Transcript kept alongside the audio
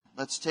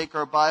Let's take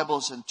our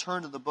Bibles and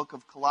turn to the book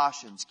of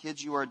Colossians.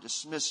 Kids, you are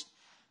dismissed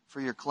for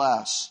your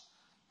class.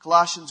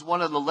 Colossians,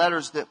 one of the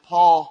letters that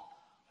Paul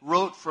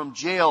wrote from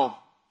jail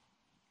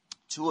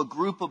to a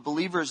group of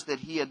believers that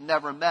he had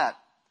never met.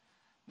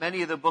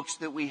 Many of the books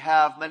that we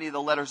have, many of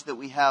the letters that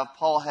we have,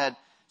 Paul had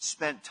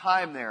spent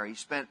time there. He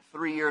spent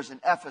 3 years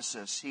in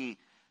Ephesus. He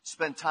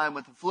spent time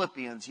with the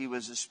Philippians. He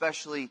was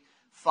especially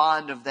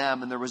fond of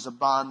them, and there was a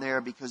bond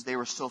there because they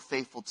were so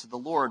faithful to the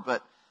Lord.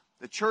 But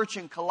the church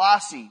in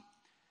Colossae,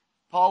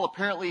 Paul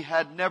apparently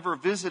had never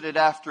visited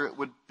after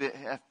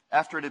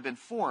it had been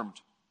formed.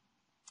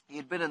 He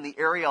had been in the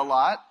area a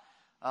lot,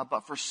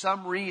 but for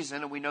some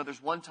reason, and we know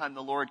there's one time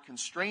the Lord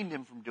constrained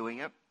him from doing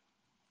it,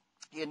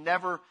 he had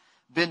never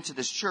been to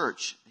this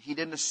church. He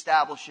didn't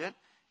establish it.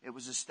 It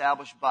was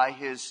established by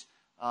his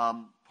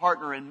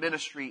partner in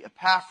ministry,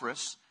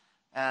 Epaphras.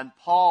 And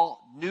Paul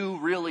knew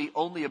really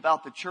only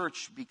about the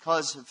church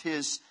because of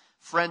his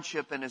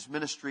friendship and his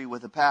ministry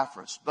with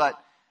Epaphras. But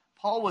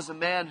Paul was a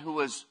man who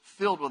was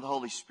filled with the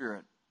Holy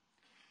Spirit.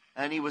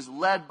 And he was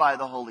led by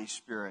the Holy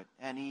Spirit.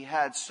 And he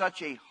had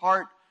such a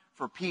heart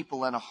for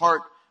people and a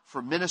heart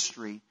for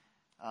ministry.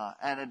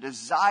 And a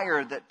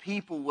desire that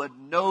people would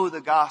know the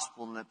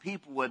gospel and that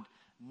people would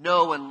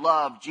know and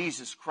love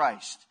Jesus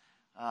Christ.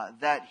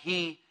 That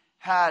he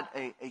had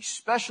a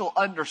special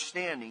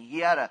understanding.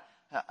 He had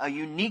a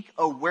unique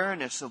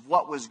awareness of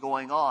what was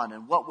going on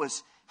and what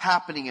was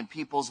happening in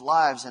people's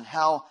lives and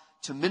how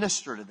to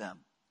minister to them.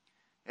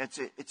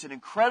 It's an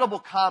incredible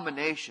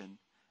combination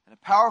and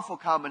a powerful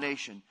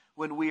combination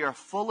when we are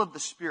full of the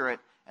Spirit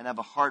and have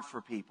a heart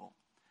for people.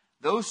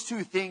 Those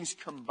two things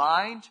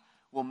combined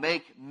will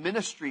make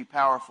ministry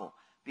powerful,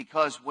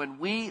 because when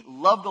we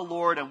love the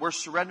Lord and we're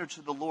surrendered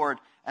to the Lord,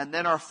 and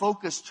then our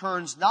focus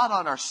turns not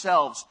on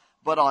ourselves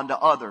but onto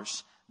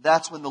others,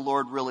 that's when the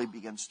Lord really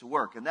begins to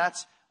work. And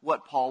that's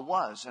what Paul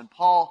was. And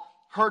Paul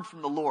heard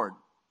from the Lord.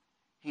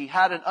 He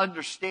had an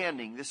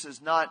understanding. This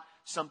is not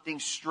something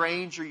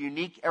strange or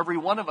unique. Every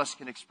one of us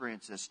can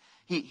experience this.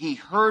 He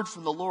heard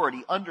from the Lord.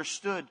 He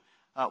understood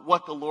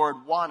what the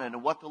Lord wanted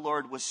and what the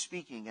Lord was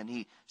speaking. And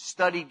he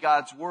studied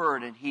God's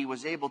Word, and he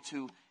was able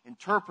to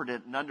interpret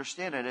it and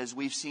understand it, as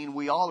we've seen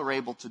we all are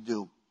able to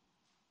do.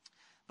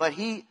 But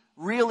he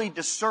really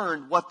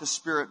discerned what the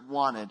Spirit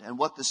wanted and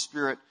what the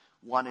Spirit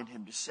wanted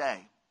him to say.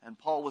 And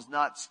Paul was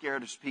not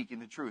scared of speaking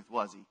the truth,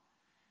 was he?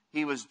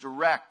 He was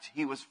direct.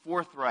 He was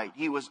forthright.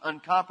 He was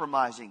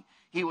uncompromising.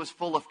 He was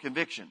full of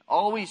conviction.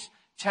 Always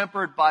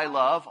tempered by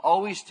love.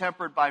 Always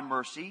tempered by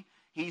mercy.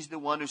 He's the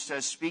one who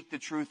says, speak the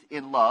truth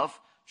in love.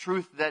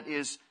 Truth that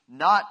is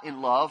not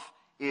in love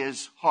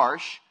is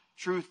harsh.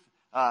 Truth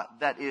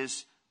that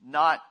is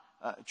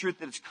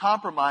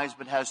compromised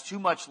but has too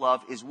much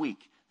love is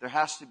weak. There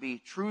has to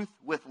be truth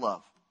with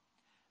love.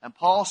 And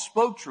Paul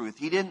spoke truth.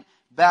 He didn't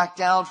back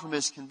down from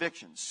his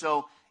convictions.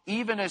 So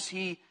even as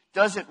he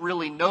doesn't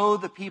really know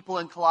the people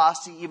in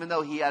Colossae, even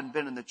though he hadn't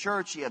been in the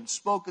church, he hadn't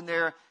spoken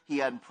there, he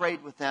hadn't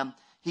prayed with them,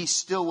 he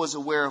still was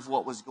aware of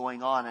what was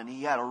going on, and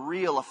he had a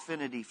real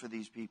affinity for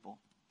these people.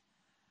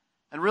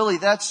 And really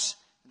that's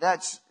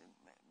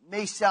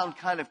may sound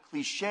kind of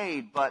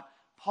cliched, but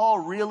Paul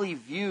really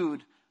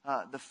viewed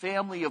the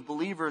family of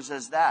believers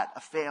as that, a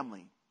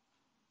family.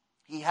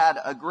 He had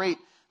a great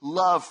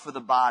love for the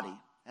body,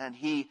 and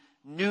he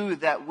knew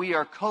that we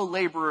are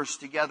co-laborers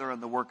together in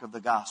the work of the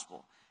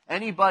gospel.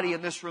 Anybody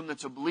in this room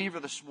that's a believer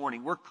this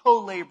morning, we're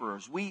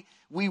co-laborers. We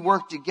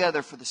work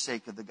together for the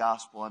sake of the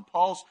gospel. And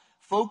Paul's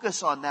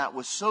focus on that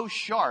was so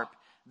sharp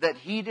that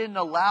he didn't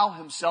allow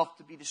himself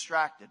to be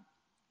distracted.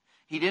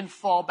 He didn't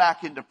fall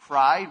back into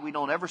pride. We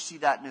don't ever see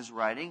that in his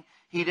writing.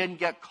 He didn't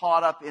get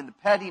caught up in the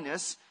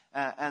pettiness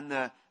and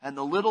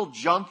the little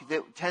junk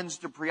that tends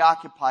to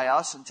preoccupy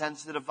us and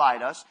tends to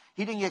divide us.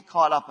 He didn't get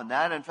caught up in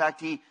that. In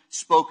fact, he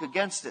spoke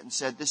against it and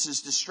said, this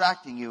is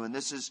distracting you and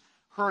this is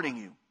hurting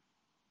you.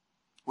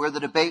 Where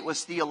the debate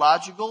was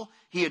theological,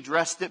 he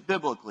addressed it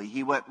biblically.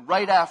 He went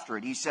right after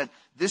it. He said,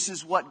 this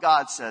is what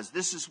God says.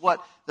 This is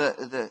what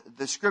the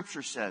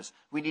Scripture says.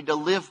 We need to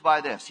live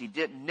by this. He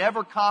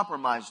never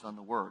compromised on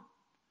the Word.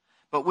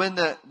 But when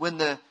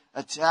the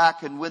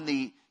attack and when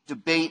the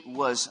debate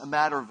was a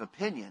matter of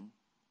opinion,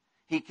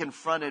 he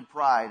confronted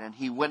pride and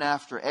he went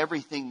after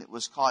everything that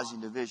was causing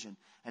division.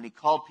 And he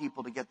called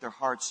people to get their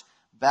hearts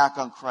back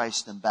on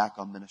Christ and back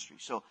on ministry.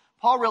 So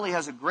Paul really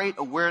has a great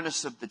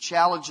awareness of the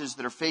challenges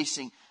that are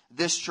facing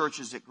this church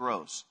as it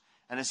grows.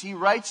 And as he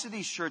writes to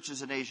these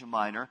churches in Asia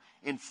Minor,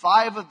 in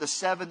 5 of the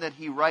 7 that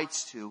he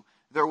writes to,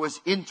 there was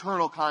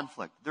internal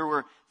conflict. There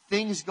were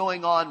things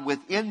going on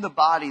within the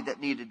body that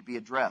needed to be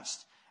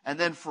addressed. And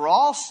then for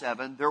all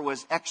 7, there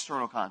was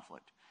external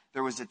conflict.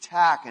 There was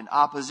attack and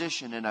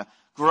opposition and a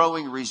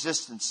growing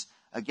resistance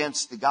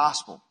against the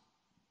gospel.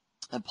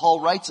 And Paul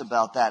writes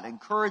about that,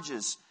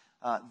 encourages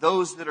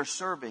those that are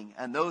serving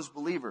and those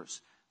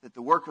believers that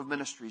the work of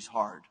ministry is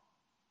hard.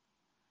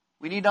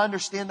 We need to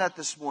understand that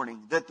this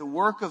morning, that the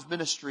work of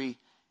ministry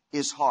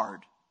is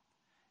hard.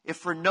 If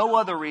for no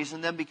other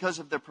reason than because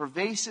of the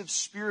pervasive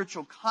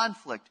spiritual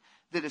conflict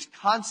that is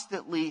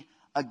constantly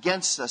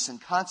against us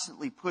and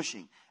constantly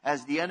pushing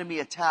as the enemy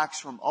attacks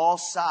from all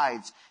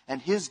sides.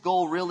 And his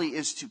goal really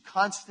is to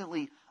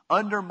constantly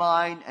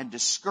undermine and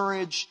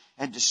discourage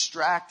and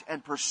distract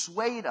and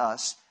persuade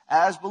us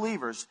as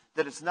believers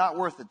that it's not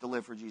worth it to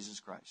live for Jesus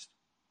Christ.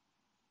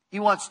 He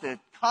wants to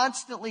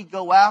constantly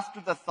go after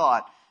the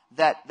thought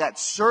that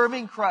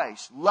serving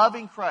Christ,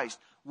 loving Christ,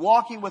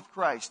 walking with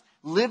Christ,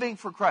 living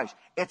for Christ,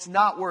 it's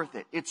not worth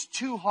it. It's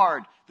too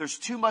hard. There's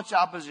too much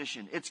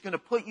opposition. It's going to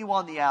put you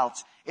on the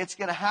outs. It's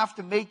going to have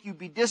to make you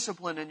be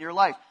disciplined in your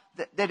life.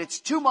 That it's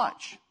too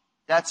much.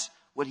 That's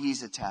what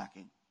he's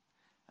attacking.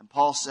 And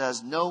Paul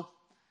says, no,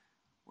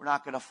 we're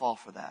not going to fall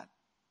for that.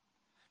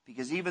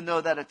 Because even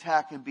though that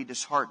attack can be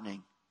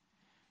disheartening,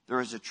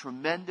 there is a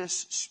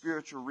tremendous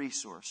spiritual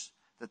resource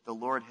that the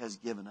Lord has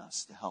given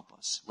us to help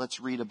us.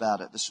 Let's read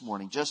about it this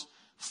morning. Just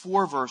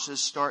 4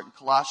 verses. Start in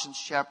Colossians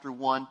chapter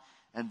 1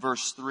 and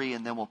verse 3,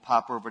 and then we'll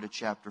pop over to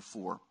chapter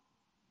 4.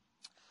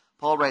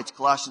 Paul writes,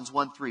 Colossians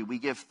 1:3, we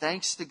give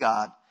thanks to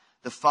God,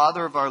 the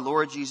Father of our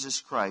Lord Jesus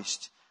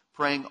Christ,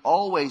 praying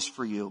always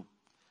for you,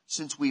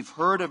 since we've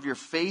heard of your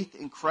faith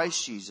in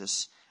Christ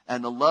Jesus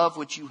and the love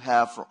which you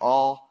have for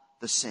all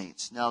the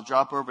saints. Now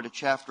drop over to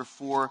chapter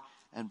 4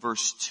 and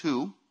verse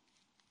 2.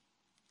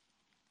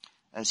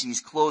 As he's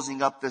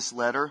closing up this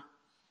letter,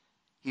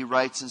 he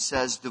writes and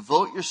says,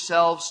 devote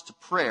yourselves to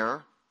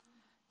prayer,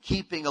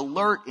 keeping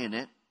alert in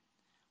it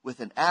with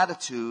an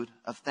attitude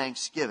of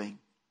thanksgiving.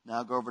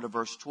 Now go over to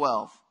verse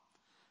 12.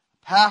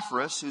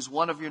 Epaphras, who's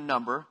one of your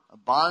number, a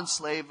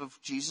bondslave of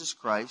Jesus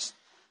Christ,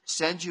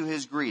 sends you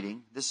his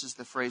greeting. This is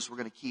the phrase we're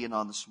going to key in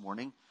on this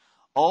morning.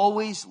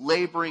 Always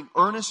laboring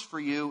earnest for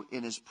you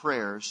in his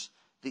prayers,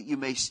 that you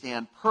may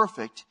stand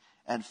perfect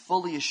and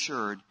fully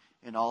assured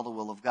in all the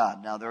will of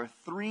God. Now, there are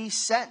 3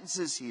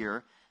 sentences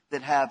here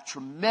that have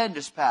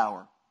tremendous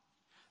power.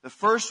 The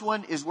first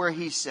one is where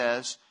he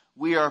says,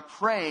 we are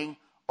praying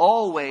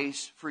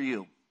always for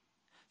you.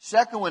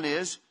 Second one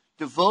is,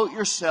 devote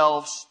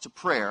yourselves to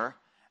prayer.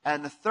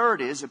 And the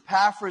third is,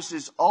 Epaphras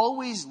is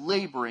always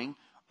laboring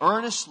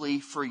earnestly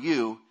for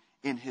you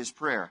in his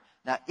prayer.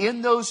 Now,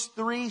 in those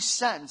 3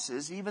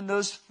 sentences, even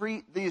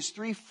these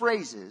 3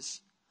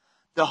 phrases,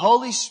 the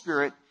Holy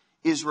Spirit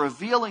is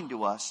revealing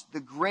to us the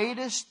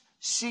greatest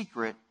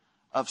secret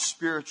of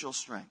spiritual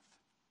strength.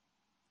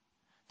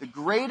 The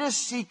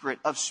greatest secret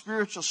of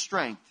spiritual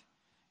strength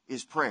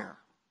is prayer.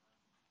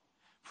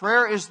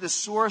 Prayer is the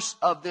source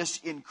of this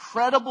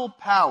incredible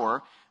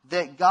power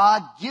that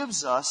God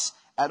gives us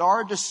at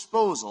our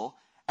disposal,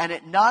 and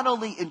it not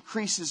only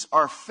increases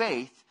our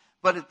faith,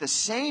 but at the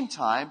same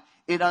time,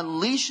 it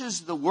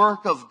unleashes the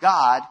work of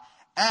God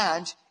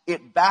and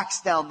it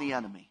backs down the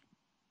enemy.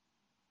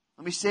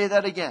 Let me say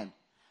that again.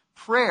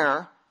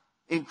 Prayer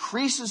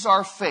increases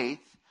our faith,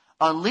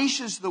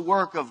 unleashes the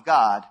work of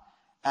God,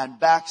 and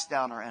backs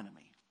down our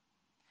enemy.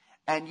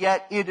 And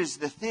yet it is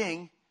the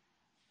thing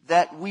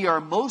that we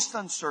are most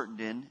uncertain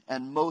in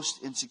and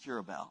most insecure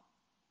about.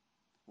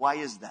 Why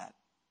is that?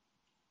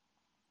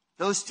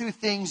 Those 2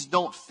 things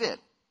don't fit.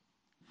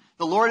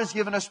 The Lord has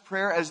given us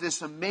prayer as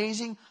this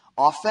amazing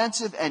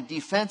offensive and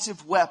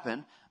defensive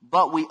weapon,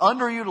 but we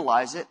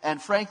underutilize it,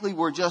 and frankly,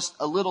 we're just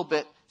a little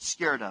bit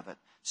scared of it.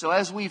 So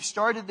as we've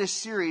started this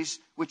series,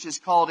 which is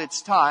called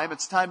It's Time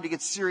to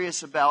get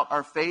serious about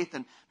our faith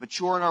and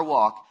mature in our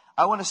walk,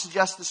 I want to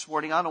suggest this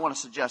morning, I don't want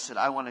to suggest it,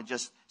 I want to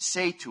just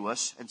say to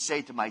us and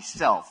say to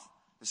myself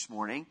this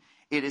morning,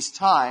 it is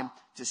time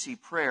to see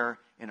prayer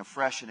in a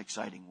fresh and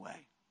exciting way.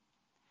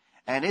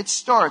 And it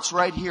starts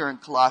right here in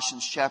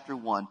Colossians chapter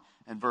 1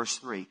 and verse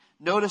 3.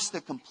 Notice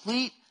the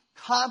complete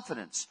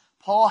confidence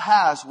Paul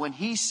has when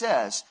he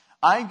says,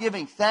 I'm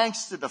giving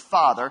thanks to the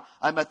Father.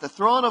 I'm at the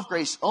throne of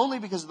grace only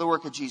because of the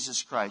work of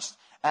Jesus Christ.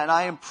 And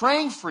I am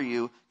praying for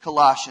you,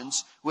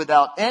 Colossians,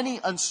 without any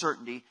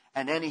uncertainty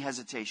and any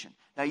hesitation.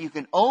 Now, you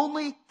can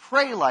only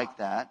pray like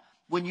that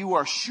when you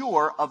are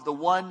sure of the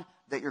one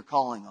that you're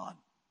calling on.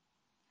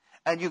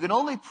 And you can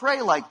only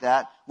pray like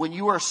that when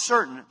you are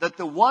certain that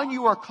the one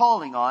you are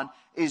calling on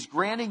is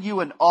granting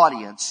you an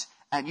audience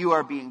and you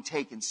are being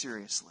taken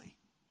seriously.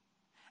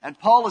 And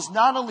Paul is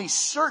not only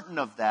certain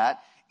of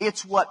that,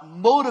 it's what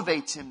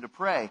motivates him to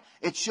pray.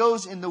 It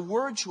shows in the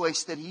word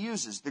choice that he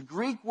uses. The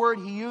Greek word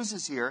he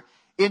uses here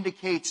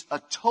indicates a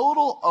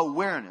total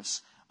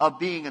awareness of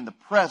being in the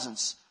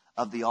presence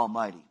of the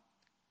Almighty.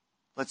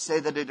 Let's say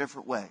that a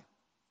different way.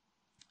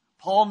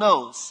 Paul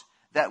knows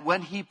that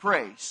when he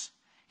prays,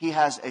 he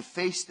has a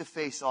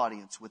face-to-face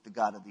audience with the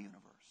God of the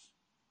universe.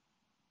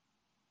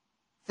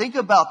 Think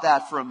about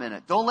that for a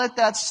minute. Don't let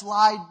that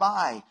slide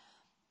by.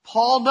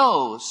 Paul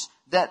knows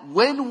that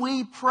when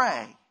we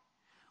pray,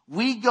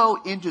 we go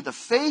into the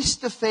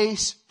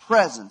face-to-face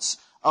presence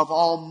of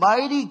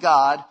Almighty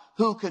God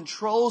who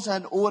controls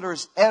and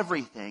orders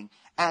everything.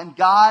 And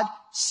God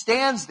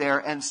stands there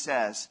and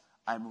says,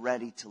 I'm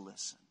ready to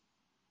listen.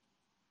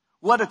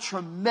 What a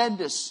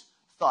tremendous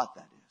thought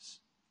that is.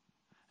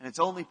 And it's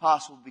only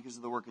possible because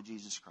of the work of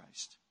Jesus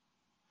Christ,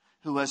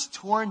 who has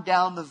torn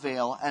down the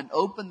veil and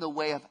opened the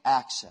way of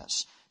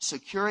access,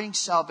 securing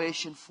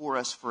salvation for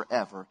us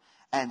forever.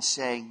 and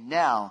saying,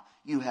 now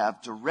you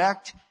have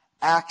direct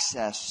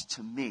access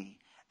to me.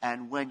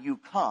 And when you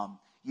come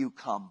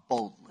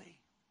boldly.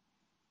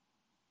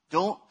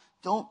 Don't.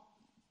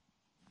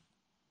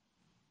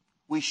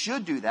 We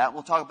should do that.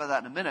 We'll talk about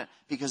that in a minute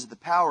because of the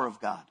power of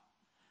God.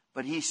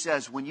 But he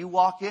says, when you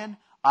walk in,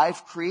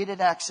 I've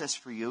created access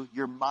for you.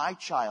 You're my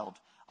child.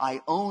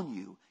 I own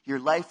you. Your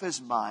life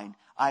is mine.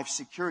 I've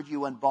secured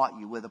you and bought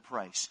you with a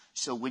price.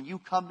 So when you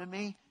come to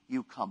me,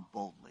 you come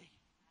boldly.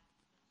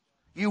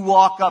 You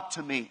walk up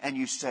to me and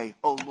you say,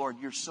 oh Lord,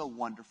 you're so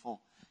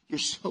wonderful. You're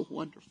so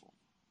wonderful.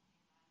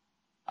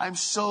 I'm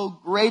so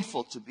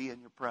grateful to be in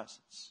your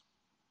presence.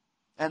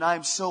 And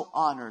I'm so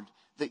honored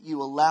that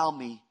you allow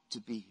me to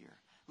be here.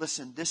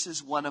 Listen, this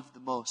is one of the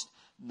most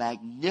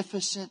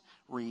magnificent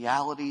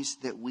realities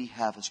that we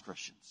have as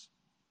Christians.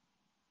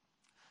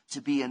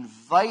 To be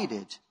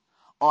invited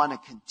on a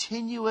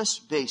continuous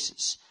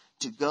basis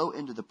to go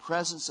into the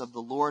presence of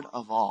the Lord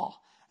of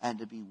all and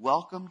to be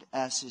welcomed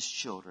as his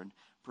children,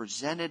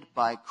 presented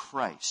by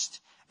Christ,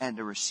 and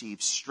to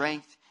receive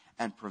strength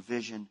and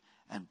provision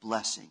and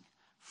blessing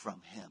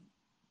from him.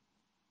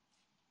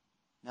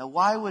 Now,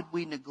 why would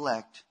we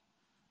neglect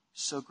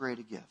so great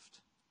a gift?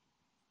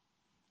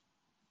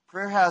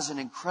 Prayer has an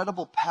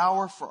incredible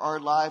power for our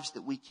lives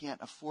that we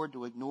can't afford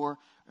to ignore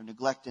or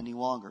neglect any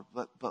longer.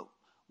 But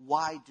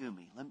why do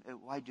we?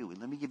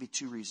 Let me give you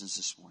two reasons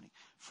this morning.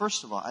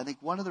 First of all, I think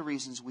one of the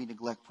reasons we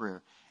neglect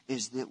prayer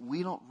is that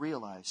we don't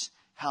realize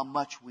how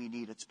much we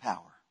need its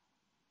power.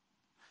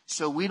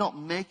 So we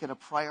don't make it a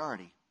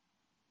priority.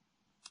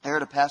 I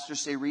heard a pastor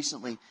say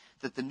recently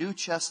that the New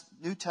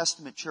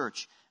Testament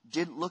church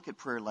didn't look at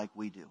prayer like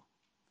we do.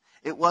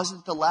 It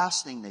wasn't the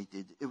last thing they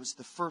did. It was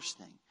the first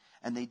thing.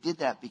 And they did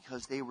that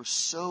because they were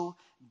so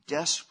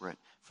desperate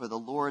for the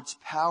Lord's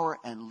power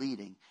and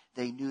leading.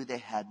 They knew they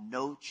had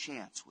no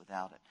chance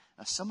without it.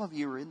 Now, some of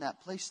you are in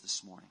that place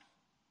this morning.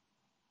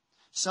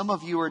 Some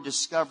of you are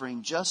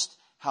discovering just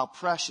how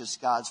precious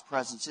God's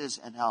presence is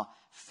and how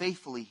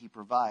faithfully he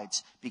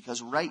provides.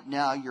 Because right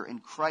now you're in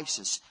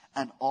crisis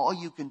and all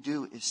you can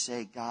do is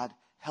say, God,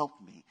 help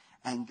me.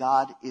 And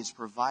God is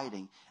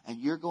providing. And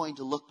you're going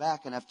to look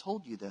back, and I've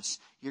told you this,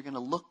 you're going to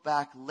look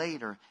back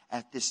later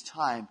at this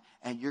time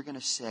and you're going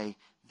to say,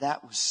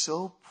 that was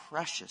so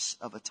precious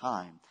of a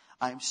time.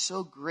 I'm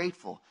so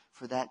grateful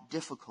for that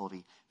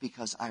difficulty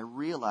because I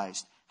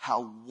realized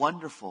how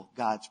wonderful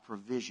God's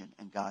provision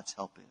and God's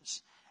help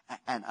is.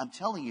 And I'm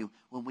telling you,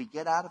 when we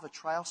get out of a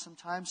trial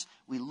sometimes,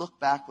 we look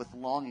back with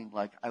longing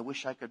like, I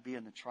wish I could be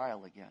in the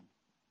trial again.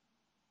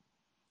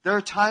 There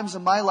are times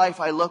in my life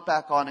I look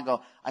back on and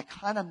go, I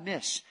kind of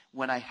miss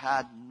when I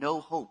had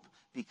no hope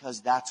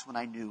because that's when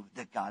I knew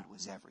that God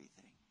was everything.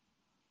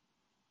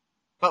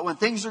 But when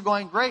things are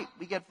going great,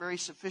 we get very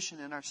sufficient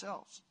in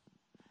ourselves.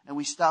 And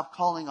we stop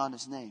calling on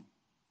his name.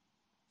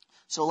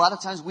 So a lot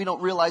of times we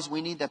don't realize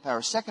we need that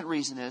power. Second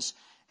reason is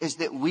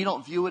that we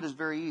don't view it as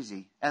very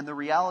easy. And the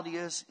reality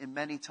is, in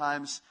many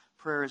times,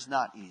 prayer is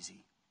not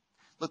easy.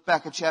 Look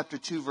back at chapter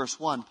 2, verse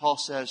 1. Paul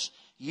says,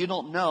 you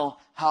don't know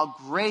how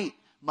great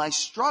my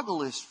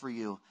struggle is for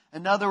you.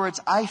 In other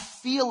words, I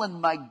feel in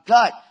my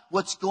gut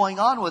what's going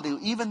on with you,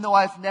 even though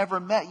I've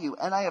never met you.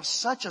 And I have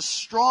such a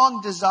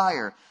strong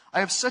desire. I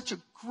have such a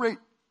great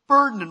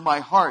burden in my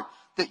heart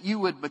that you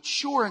would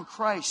mature in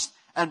Christ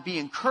and be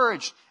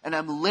encouraged. And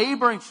I'm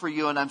laboring for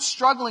you, and I'm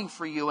struggling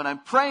for you, and I'm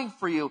praying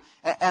for you,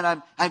 and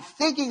I'm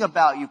thinking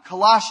about you.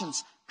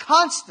 Colossians,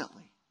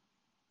 constantly.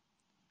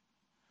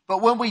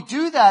 But when we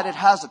do that, it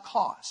has a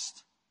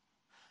cost.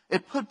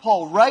 It put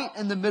Paul right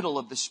in the middle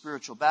of the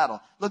spiritual battle.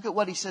 Look at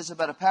what he says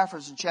about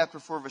Epaphras in chapter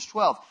 4, verse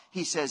 12.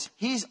 He says,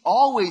 he's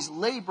always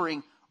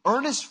laboring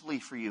earnestly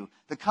for you.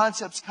 The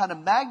concept's kind of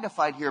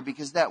magnified here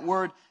because that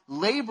word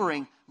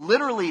laboring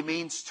literally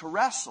means to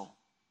wrestle.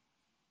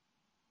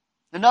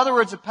 In other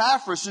words,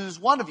 Epaphras is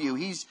one of you.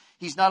 He's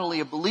not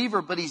only a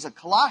believer, but he's a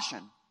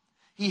Colossian.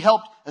 He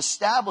helped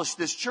establish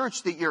this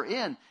church that you're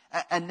in.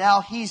 And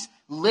now he's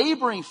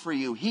laboring for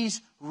you. He's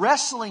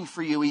wrestling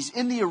for you. He's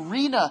in the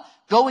arena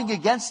going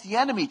against the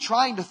enemy,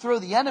 trying to throw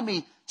the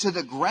enemy to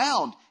the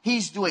ground.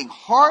 He's doing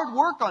hard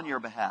work on your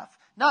behalf.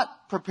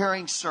 Not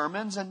preparing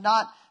sermons and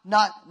not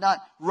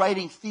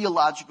writing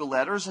theological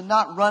letters and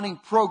not running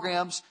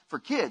programs for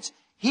kids.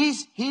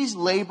 He's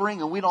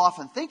laboring, and we don't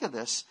often think of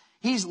this.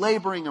 He's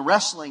laboring and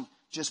wrestling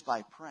just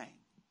by praying.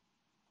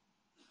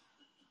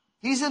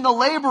 He's in the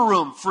labor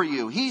room for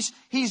you. He's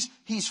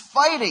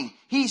fighting.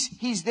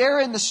 He's there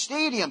in the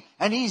stadium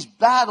and he's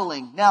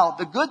battling. Now,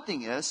 the good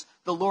thing is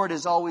the Lord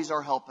is always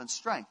our help and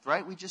strength,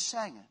 right? We just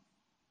sang it.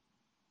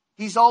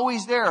 He's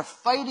always there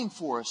fighting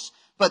for us.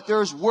 But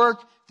there's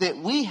work that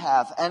we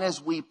have. And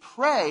as we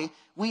pray,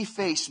 we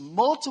face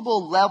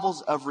multiple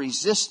levels of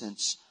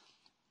resistance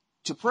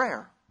to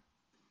prayer.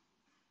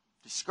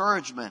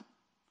 Discouragement,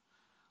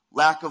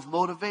 lack of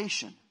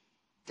motivation,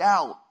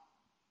 doubt,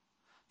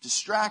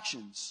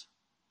 distractions.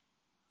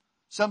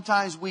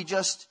 Sometimes we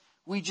just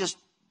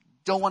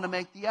don't want to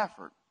make the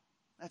effort.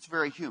 That's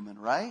very human,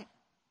 right?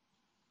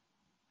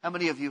 How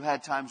many of you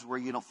had times where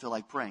you don't feel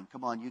like praying?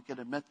 Come on, you can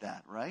admit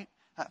that, right?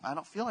 I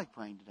don't feel like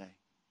praying today.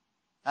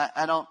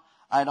 I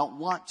don't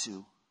want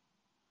to.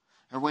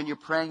 Or when you're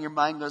praying, your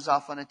mind goes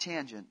off on a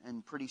tangent,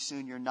 and pretty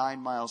soon you're 9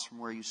 miles from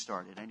where you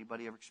started.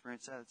 Anybody ever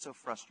experienced that? It's so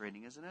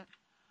frustrating, isn't it?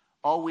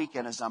 All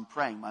weekend as I'm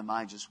praying, my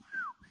mind just...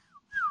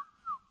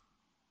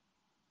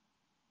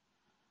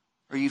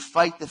 Or you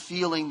fight the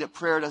feeling that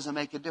prayer doesn't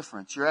make a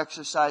difference. You're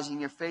exercising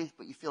your faith,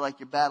 but you feel like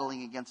you're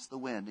battling against the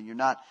wind, and you're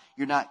not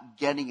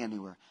getting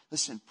anywhere.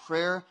 Listen,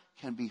 prayer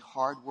can be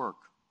hard work.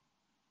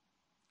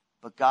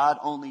 But God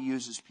only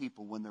uses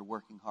people when they're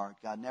working hard.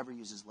 God never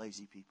uses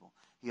lazy people.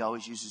 He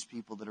always uses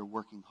people that are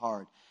working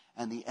hard.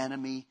 And the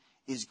enemy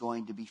is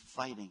going to be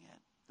fighting it.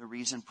 The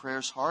reason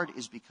prayer's hard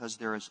is because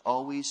there is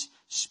always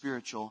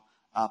spiritual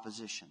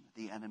opposition.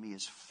 The enemy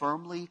is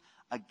firmly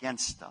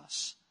against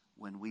us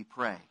when we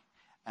pray.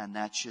 And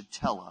that should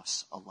tell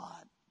us a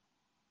lot.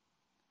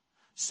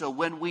 So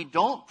when we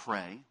don't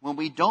pray, when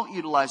we don't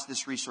utilize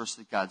this resource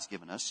that God's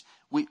given us,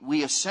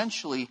 we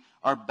essentially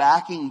are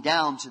backing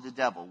down to the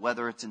devil.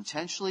 Whether it's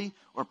intentionally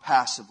or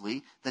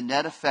passively, the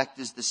net effect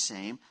is the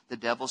same. The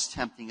devil's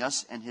tempting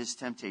us and his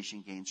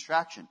temptation gains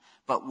traction.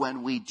 But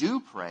when we do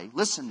pray,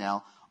 listen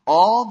now,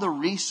 all the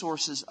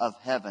resources of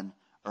heaven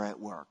are at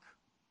work.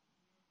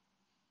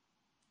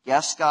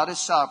 Yes, God is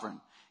sovereign.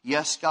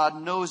 Yes,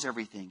 God knows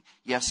everything.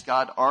 Yes,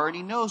 God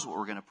already knows what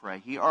we're going to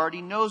pray. He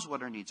already knows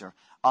what our needs are.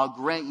 I'll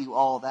grant you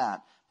all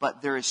that.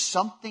 But there is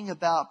something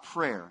about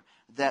prayer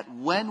that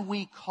when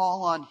we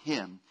call on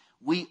Him,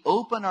 we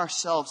open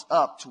ourselves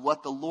up to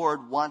what the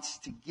Lord wants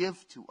to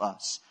give to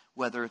us.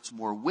 Whether it's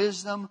more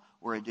wisdom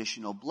or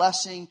additional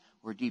blessing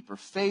or deeper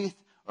faith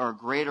or a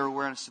greater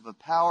awareness of a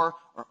power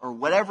or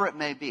whatever it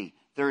may be.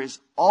 There is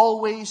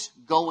always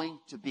going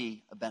to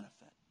be a benefit.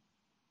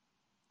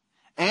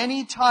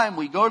 Anytime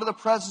we go to the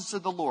presence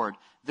of the Lord,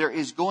 there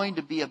is going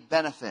to be a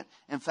benefit.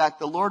 In fact,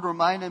 the Lord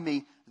reminded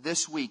me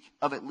this week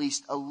of at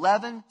least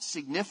 11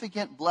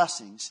 significant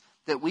blessings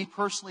that we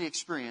personally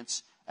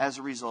experience as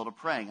a result of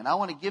praying. And I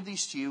want to give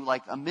these to you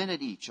like a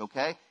minute each,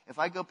 okay? If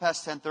I go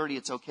past 10:30,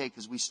 it's okay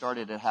because we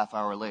started a half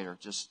hour later,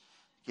 just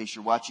in case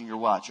you're watching your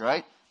watch, all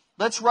right?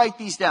 Let's write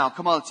these down.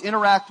 Come on, let's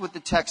interact with the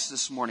text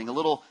this morning, a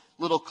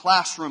little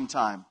classroom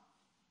time.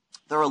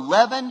 There are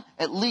 11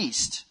 at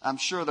least, I'm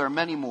sure there are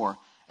many more,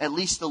 at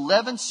least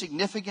 11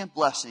 significant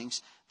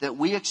blessings that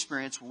we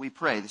experience when we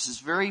pray. This is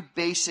very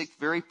basic,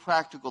 very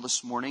practical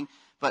this morning,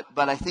 but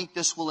I think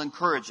this will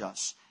encourage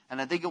us.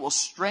 And I think it will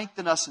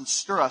strengthen us and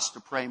stir us to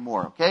pray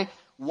more, okay?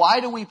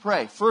 Why do we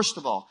pray? First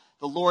of all,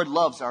 the Lord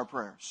loves our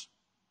prayers.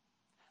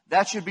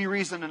 That should be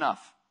reason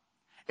enough.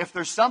 If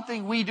there's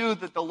something we do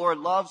that the Lord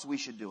loves, we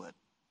should do it.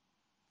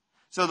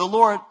 So the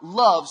Lord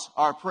loves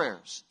our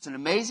prayers. It's an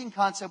amazing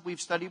concept we've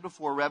studied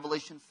before.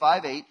 Revelation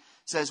 5:8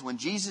 says, when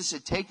Jesus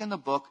had taken the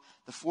book,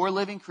 the 4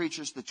 living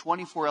creatures, the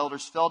 24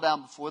 elders, fell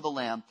down before the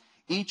Lamb,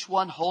 each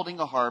one holding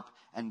a harp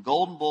and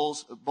golden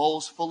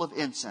bowls full of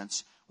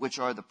incense, which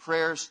are the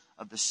prayers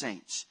of the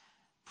saints.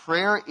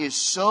 Prayer is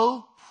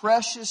so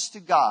precious to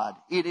God.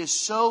 It is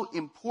so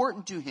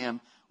important to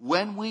Him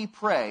when we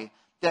pray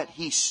that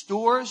He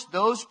stores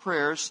those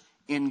prayers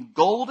in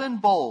golden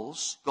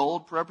bowls.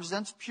 Gold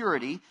represents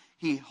purity.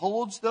 He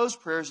holds those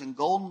prayers in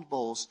golden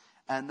bowls,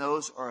 and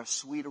those are a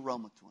sweet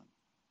aroma to Him.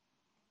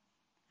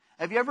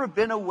 Have you ever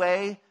been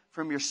away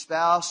from your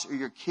spouse or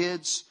your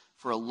kids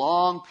for a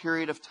long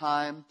period of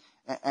time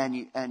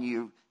and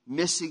you're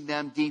missing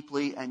them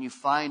deeply and you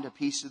find a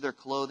piece of their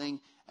clothing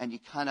and you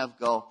kind of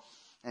go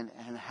and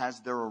it has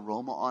their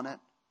aroma on it?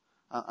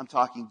 I'm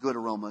talking good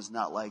aromas,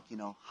 not like,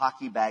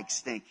 hockey bag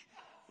stink,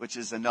 which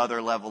is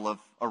another level of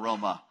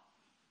aroma.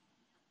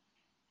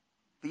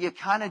 But you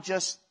kind of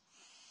just,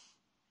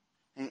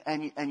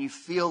 and you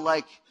feel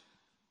like,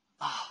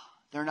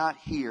 they're not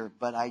here,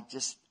 but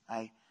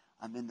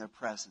I'm in their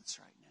presence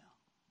right now.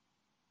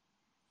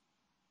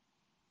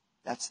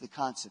 That's the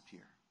concept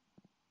here.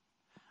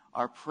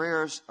 Our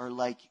prayers are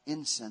like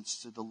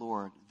incense to the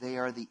Lord. They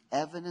are the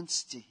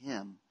evidence to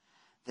Him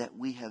that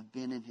we have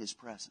been in His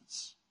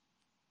presence.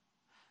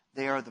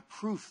 They are the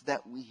proof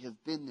that we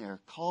have been there,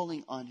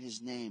 calling on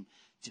His name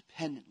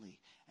dependently.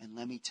 And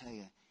let me tell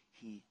you,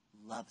 He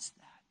loves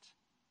that.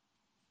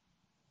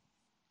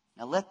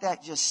 Now let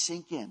that just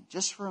sink in,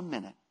 just for a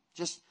minute.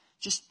 Just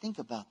think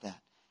about that.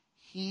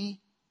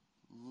 He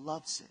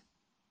loves it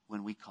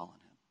when we call on Him.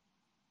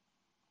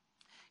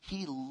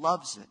 He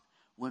loves it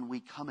when we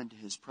come into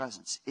His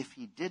presence. If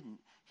He didn't,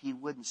 He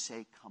wouldn't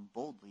say, come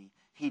boldly.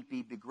 He'd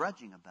be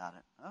begrudging about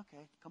it.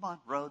 Okay, come on,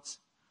 Rhodes.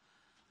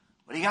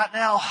 What do you got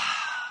now?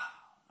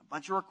 A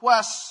bunch of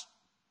requests.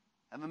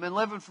 Haven't been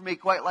living for me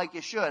quite like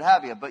you should,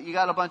 have you? But you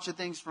got a bunch of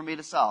things for me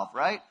to solve,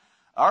 right?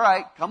 All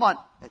right, come on.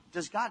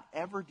 Does God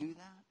ever do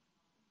that?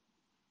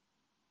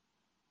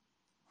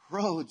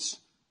 Rhodes,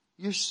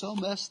 you're so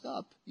messed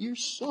up. You're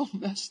so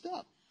messed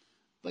up.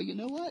 But you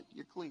know what?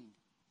 You're clean.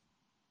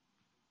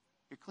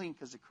 You're clean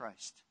because of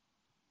Christ.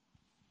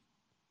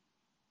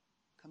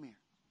 Come here.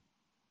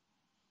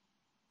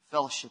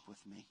 Fellowship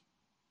with me.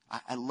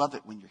 I love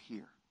it when you're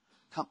here.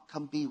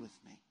 Come be with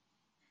me.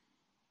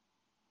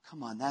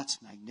 Come on,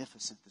 that's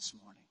magnificent this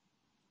morning.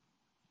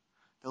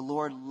 The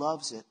Lord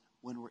loves it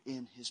when we're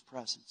in His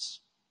presence.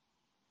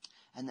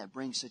 And that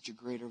brings such a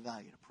greater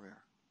value to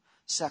prayer.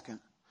 Second,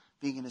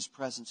 being in His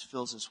presence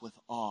fills us with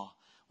awe.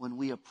 When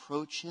we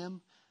approach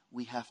Him,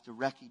 we have to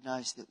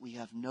recognize that we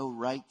have no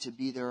right to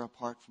be there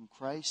apart from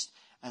Christ.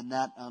 And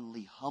that not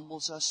only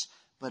humbles us,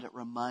 but it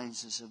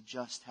reminds us of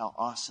just how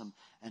awesome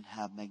and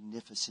how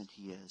magnificent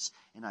He is.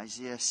 In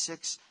Isaiah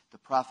 6, the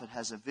prophet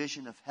has a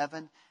vision of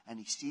heaven, and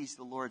he sees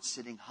the Lord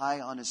sitting high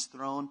on His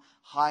throne,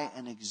 high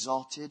and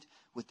exalted,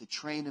 with the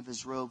train of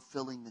His robe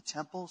filling the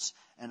temples,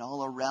 and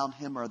all around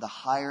Him are the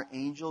higher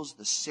angels,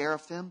 the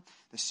seraphim.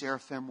 The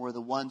seraphim were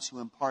the ones who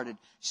imparted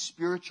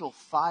spiritual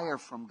fire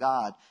from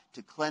God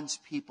to cleanse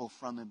people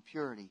from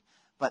impurity.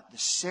 But the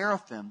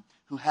seraphim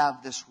who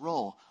have this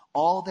role,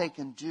 all they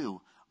can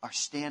do are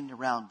stand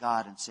around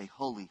God and say,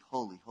 holy,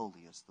 holy,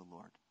 holy is the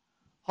Lord.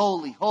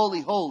 Holy,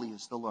 holy, holy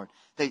is the Lord.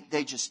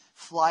 They just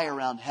fly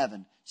around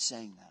heaven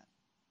saying that.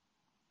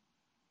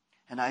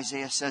 And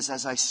Isaiah says,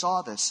 as I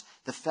saw this,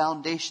 the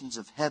foundations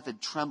of heaven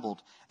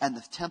trembled and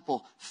the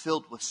temple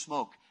filled with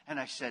smoke. And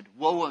I said,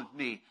 woe of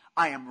me,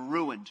 I am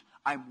ruined.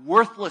 I'm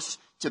worthless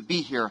to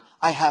be here.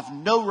 I have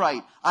no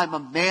right. I'm a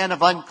man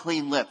of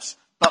unclean lips,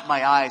 but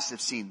my eyes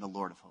have seen the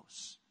Lord of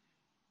hosts.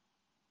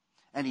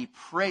 And he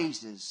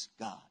praises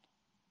God.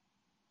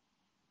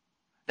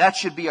 That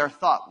should be our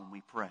thought when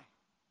we pray.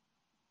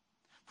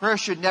 Prayer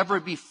should never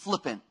be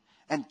flippant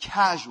and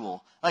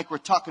casual, like we're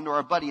talking to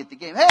our buddy at the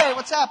game. Hey,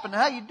 what's happening?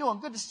 How you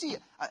doing? Good to see you.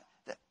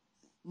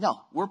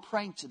 No, we're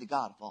praying to the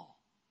God of all.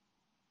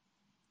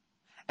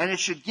 And it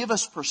should give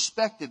us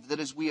perspective that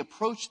as we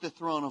approach the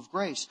throne of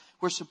grace,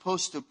 we're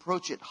supposed to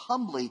approach it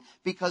humbly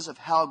because of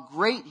how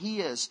great He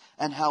is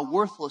and how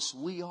worthless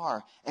we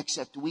are,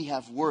 except we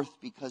have worth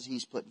because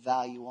He's put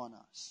value on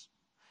us.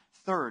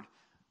 Third,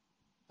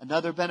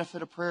 another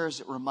benefit of prayer is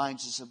it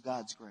reminds us of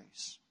God's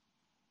grace.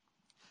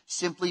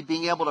 Simply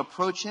being able to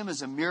approach Him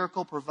is a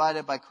miracle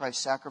provided by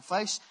Christ's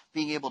sacrifice.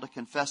 Being able to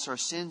confess our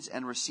sins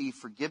and receive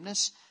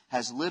forgiveness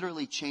has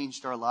literally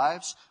changed our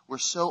lives. We're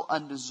so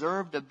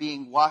undeserved of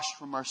being washed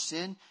from our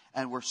sin,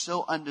 and we're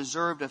so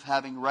undeserved of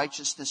having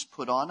righteousness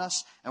put on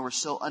us, and we're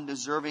so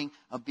undeserving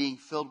of being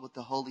filled with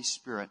the Holy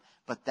Spirit.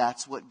 But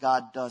that's what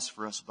God does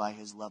for us by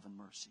His love and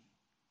mercy.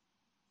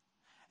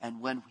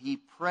 And when we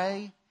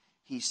pray,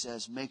 He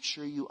says, make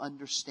sure you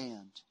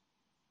understand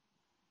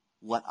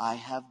what I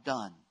have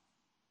done.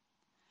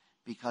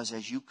 Because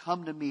as you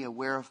come to me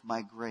aware of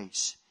my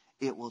grace,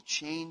 it will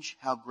change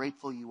how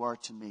grateful you are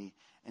to me,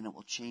 and it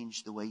will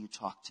change the way you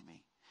talk to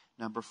me.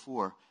 Number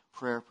 4,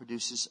 prayer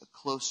produces a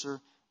closer,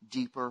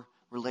 deeper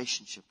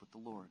relationship with the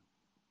Lord.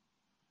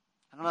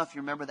 I don't know if you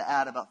remember the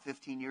ad about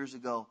 15 years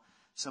ago.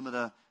 Some of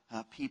the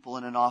people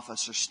in an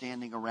office are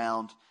standing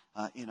around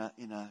in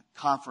a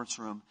conference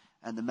room,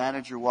 and the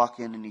manager walks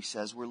in and he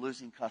says, "We're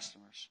losing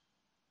customers.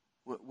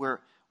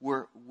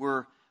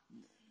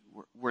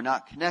 We're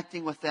not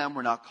connecting with them.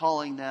 We're not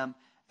calling them.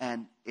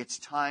 And it's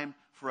time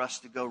for us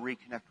to go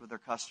reconnect with our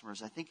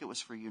customers." I think it was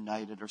for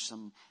United or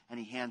some. And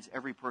he hands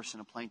every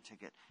person a plane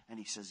ticket. And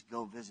he says,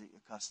 go visit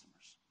your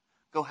customers.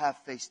 Go have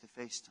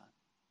face-to-face time.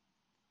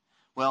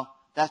 Well,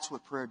 that's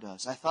what prayer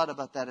does. I thought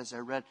about that as I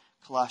read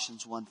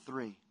Colossians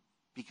 1:3.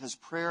 Because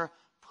prayer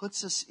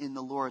puts us in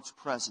the Lord's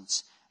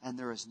presence. And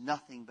there is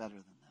nothing better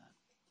than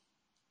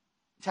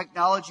that.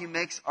 Technology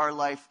makes our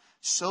life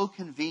so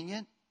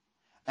convenient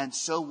and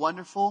so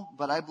wonderful,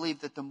 but I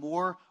believe that the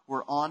more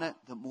we're on it,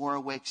 the more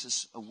it makes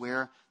us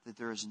aware that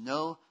there is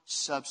no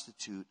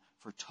substitute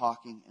for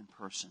talking in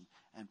person.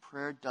 And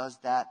prayer does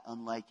that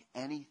unlike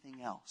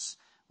anything else.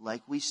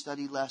 Like we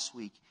studied last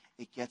week,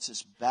 it gets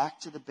us back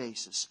to the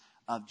basis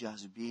of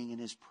just being in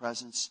His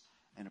presence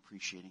and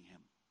appreciating Him.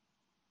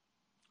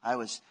 I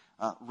was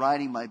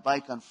riding my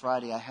bike on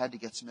Friday. I had to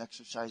get some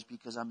exercise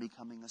because I'm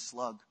becoming a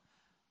slug.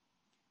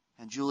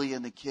 And Julie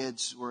and the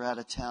kids were out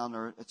of town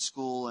or at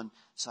school, and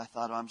so I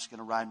thought, I'm just going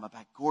to ride my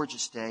bike.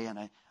 Gorgeous day, and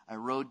I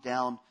rode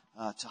down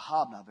to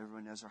Hobnob.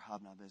 Everyone knows where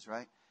Hobnob is,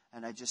 right?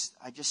 And I just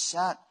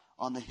sat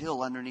on the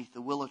hill underneath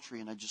the willow tree,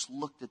 and I just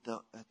looked at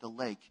the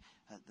lake.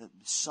 The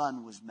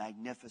sun was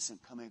magnificent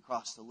coming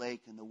across the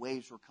lake, and the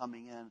waves were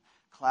coming in.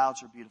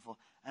 Clouds were beautiful,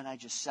 and I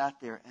just sat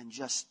there and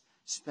just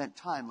spent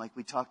time like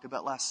we talked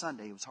about last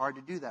Sunday. It was hard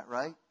to do that,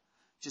 right?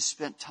 Just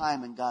spent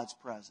time in God's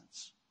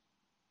presence.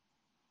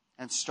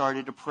 And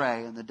started to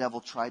pray, and the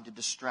devil tried to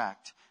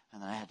distract.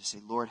 And then I had to say,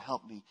 Lord,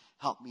 help me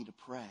to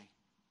pray.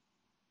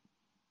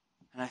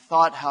 And I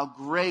thought how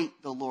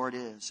great the Lord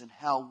is, and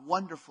how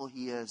wonderful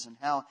He is, and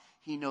how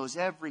He knows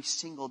every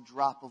single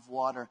drop of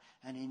water,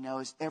 and He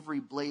knows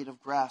every blade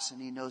of grass,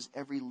 and He knows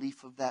every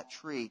leaf of that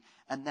tree.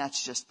 And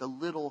that's just the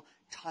little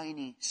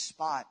tiny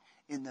spot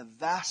in the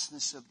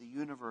vastness of the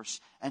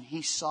universe. And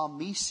He saw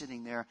me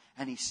sitting there,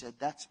 and He said,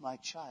 that's my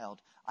child.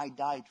 I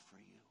died for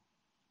you.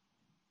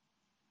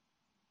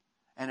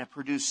 And it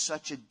produced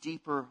such a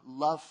deeper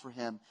love for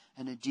Him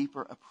and a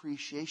deeper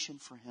appreciation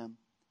for Him.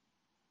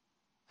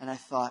 And I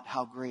thought,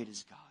 how great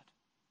is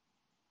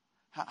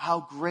God? How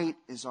great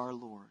is our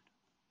Lord?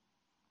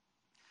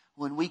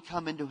 When we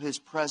come into His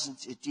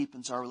presence, it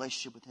deepens our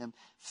relationship with Him.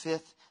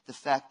 Fifth, the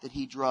fact that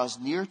He draws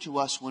near to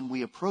us when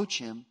we approach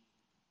Him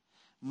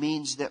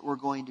means that we're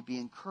going to be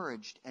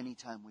encouraged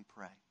anytime we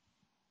pray.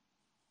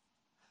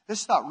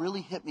 This thought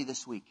really hit me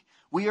this week.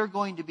 We are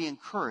going to be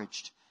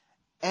encouraged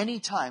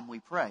anytime we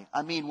pray.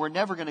 I mean, we're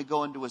never going to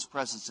go into His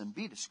presence and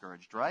be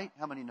discouraged, right?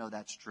 How many know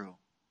that's true?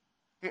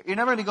 You're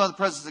never going to go in the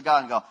presence of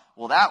God and go,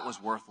 well, that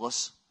was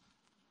worthless.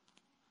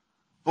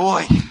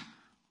 Boy,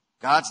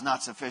 God's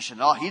not sufficient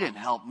at all. He didn't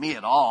help me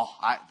at all.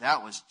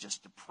 That was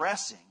just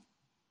depressing.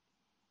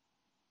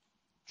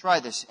 Try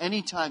this.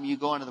 Anytime you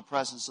go into the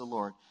presence of the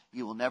Lord,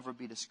 you will never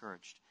be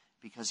discouraged,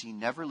 because He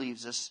never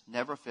leaves us,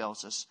 never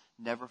fails us,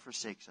 never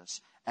forsakes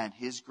us. And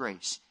His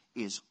grace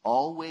is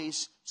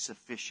always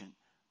sufficient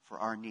for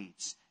our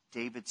needs.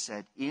 David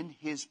said, in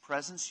His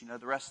presence, you know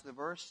the rest of the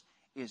verse,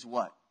 is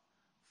what?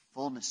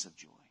 Fullness of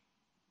joy.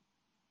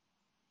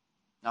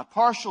 Not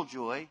partial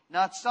joy,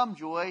 not some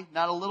joy,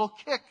 not a little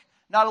kick,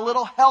 not a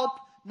little help,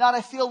 not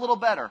I feel a little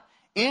better.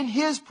 In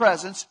His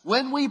presence,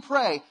 when we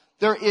pray,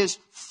 there is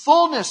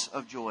fullness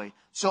of joy.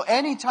 So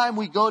anytime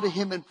we go to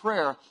Him in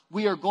prayer,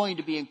 we are going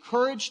to be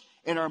encouraged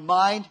in our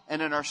mind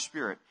and in our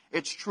spirit.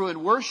 It's true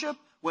in worship,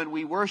 when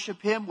we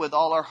worship Him with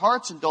all our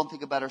hearts and don't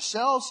think about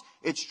ourselves.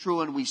 It's true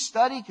when we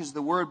study, because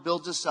the Word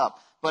builds us up.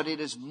 But it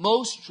is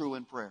most true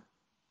in prayer.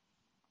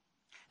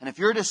 And if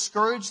you're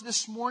discouraged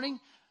this morning,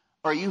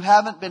 or you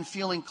haven't been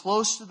feeling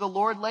close to the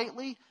Lord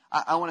lately,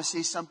 I want to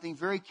say something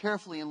very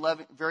carefully and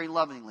very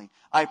lovingly.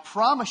 I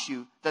promise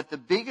you that the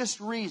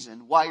biggest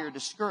reason why you're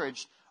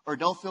discouraged or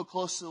don't feel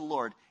close to the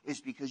Lord is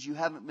because you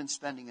haven't been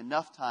spending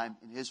enough time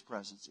in His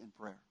presence in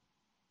prayer.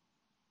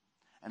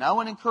 And I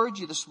want to encourage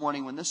you this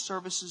morning, when this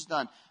service is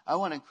done, I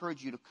want to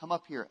encourage you to come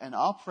up here and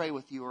I'll pray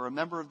with you, or a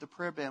member of the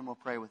prayer band will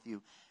pray with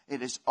you.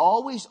 It is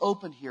always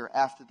open here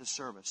after the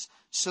service.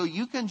 So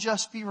you can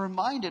just be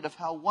reminded of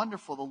how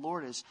wonderful the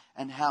Lord is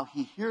and how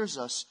He hears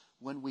us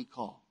when we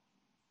call.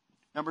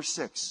 Number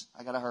 6,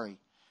 I got to hurry.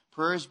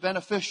 Prayer is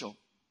beneficial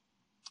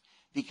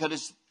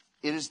because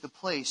it is the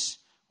place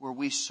where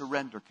we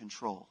surrender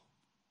control.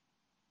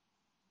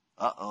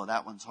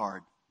 That one's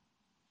hard.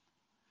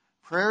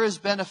 Prayer is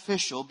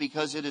beneficial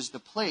because it is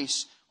the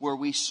place where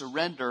we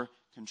surrender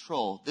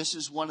control. This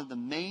is one of the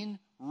main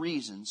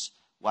reasons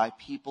why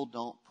people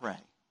don't pray.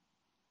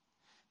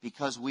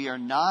 Because we are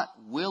not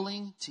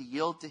willing to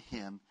yield to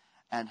Him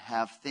and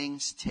have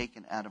things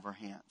taken out of our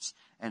hands.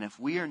 And if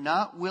we are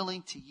not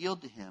willing to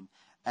yield to Him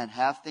and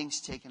have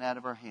things taken out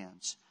of our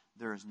hands,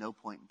 there is no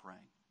point in praying.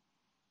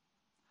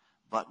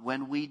 But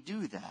when we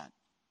do that,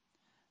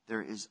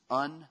 there is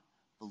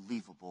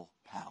unbelievable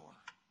power.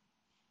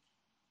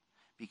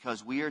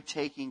 Because we are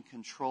taking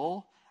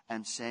control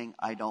and saying,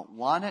 I don't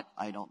want it,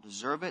 I don't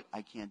deserve it,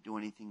 I can't do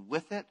anything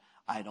with it,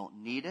 I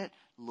don't need it.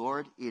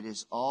 Lord, it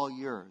is all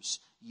yours.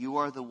 You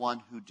are the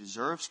one who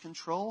deserves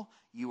control.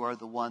 You are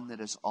the one that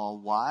is all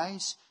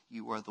wise.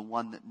 You are the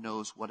one that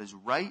knows what is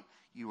right.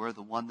 You are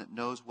the one that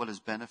knows what is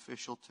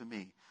beneficial to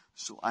me.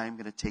 So I am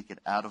going to take it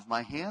out of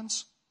my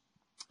hands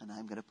and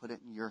I'm going to put it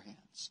in your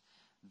hands.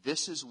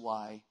 This is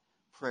why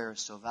prayer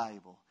is so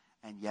valuable,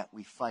 and yet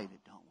we fight it,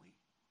 don't we?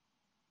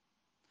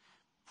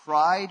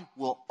 Pride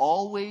will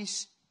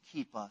always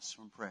keep us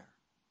from prayer,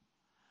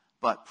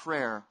 but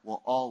prayer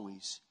will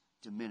always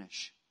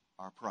diminish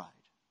our pride.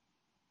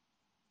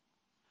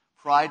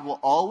 Pride will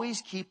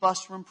always keep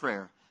us from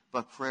prayer,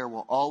 but prayer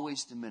will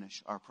always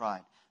diminish our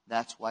pride.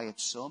 That's why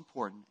it's so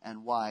important,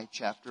 and why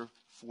chapter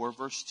 4,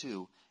 verse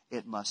 2,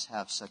 it must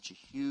have such a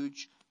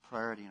huge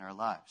priority in our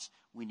lives.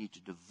 We need to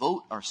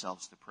devote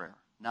ourselves to prayer.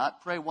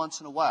 Not pray once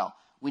in a while.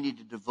 We need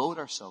to devote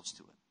ourselves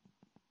to it.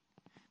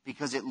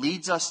 Because it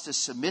leads us to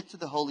submit to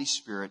the Holy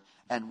Spirit,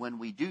 and when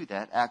we do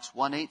that, Acts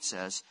 1:8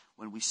 says,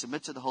 when we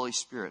submit to the Holy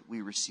Spirit,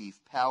 we receive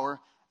power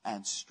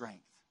and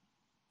strength.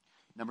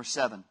 Number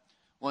 7,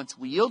 once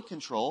we yield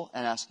control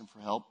and ask Him for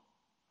help,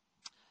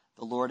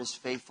 the Lord is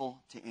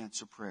faithful to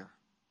answer prayer.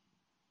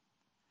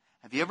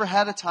 Have you ever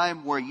had a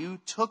time where you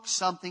took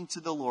something to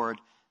the Lord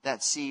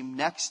that seemed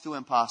next to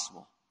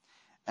impossible,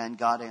 and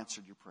God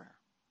answered your prayer?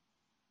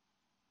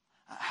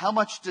 How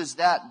much does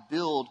that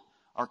build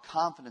our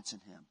confidence in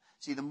Him?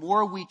 See, the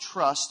more we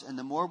trust and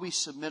the more we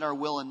submit our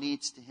will and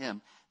needs to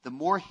Him, the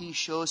more He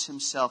shows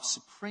Himself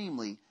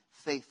supremely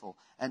faithful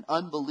and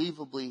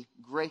unbelievably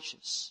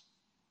gracious.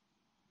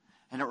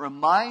 And it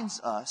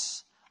reminds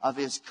us of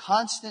His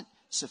constant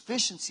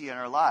sufficiency in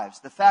our lives.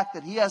 The fact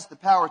that He has the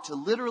power to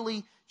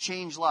literally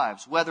change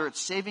lives, whether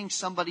it's saving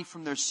somebody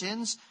from their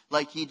sins,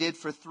 like He did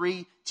for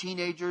 3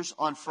 teenagers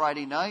on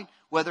Friday night,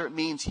 whether it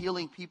means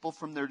healing people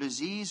from their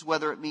disease,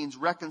 whether it means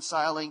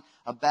reconciling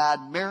a bad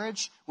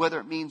marriage, whether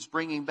it means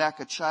bringing back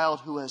a child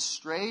who has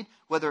strayed,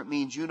 whether it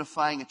means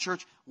unifying a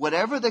church,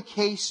 whatever the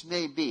case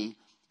may be,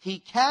 He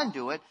can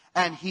do it,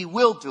 and He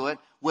will do it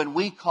when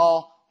we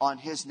call on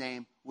His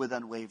name with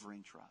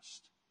unwavering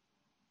trust.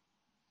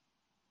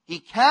 He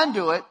can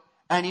do it,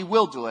 and He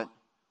will do it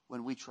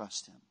when we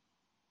trust Him.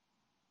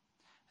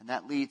 And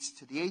that leads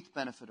to the 8th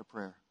benefit of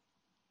prayer.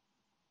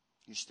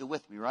 You're still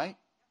with me, right?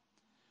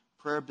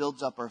 Prayer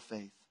builds up our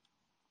faith.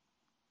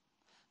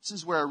 This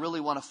is where I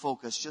really want to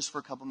focus just for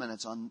a couple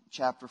minutes on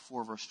chapter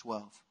 4, verse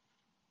 12.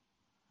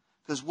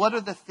 Because what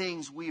are the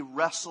things we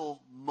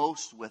wrestle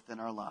most with in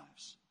our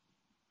lives?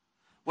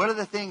 What are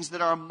the things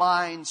that our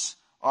minds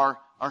are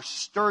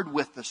stirred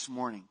with this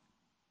morning?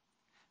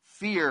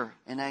 Fear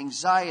and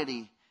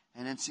anxiety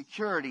and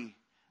insecurity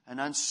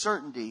and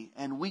uncertainty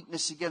and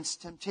weakness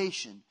against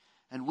temptation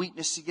and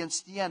weakness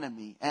against the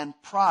enemy and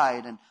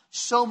pride and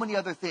so many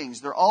other things.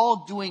 They're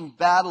all doing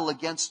battle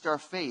against our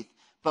faith,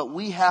 but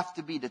we have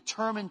to be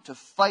determined to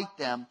fight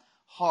them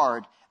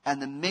hard. And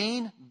the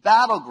main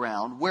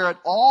battleground where it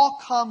all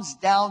comes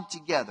down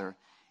together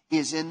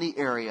is in the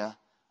area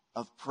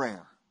of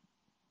prayer.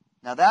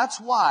 Now that's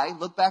why,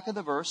 look back at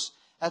the verse,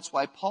 that's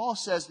why Paul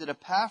says that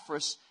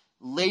Epaphras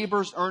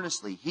labors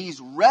earnestly. He's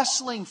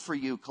wrestling for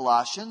you,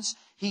 Colossians.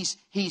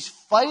 He's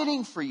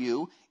fighting for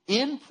you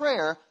in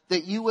prayer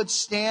that you would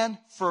stand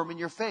firm in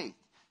your faith.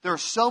 There are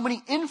so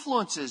many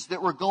influences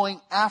that were going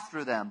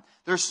after them.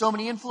 There's so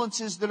many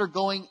influences that are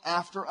going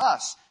after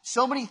us.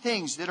 So many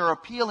things that are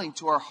appealing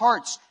to our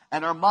hearts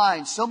and our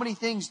minds. So many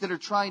things that are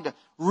trying to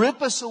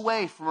rip us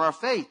away from our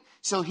faith.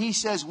 So he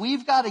says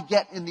we've got to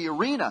get in the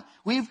arena.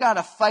 We've got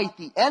to fight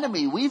the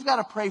enemy. We've got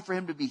to pray for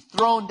him to be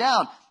thrown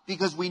down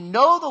because we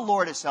know the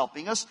Lord is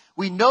helping us.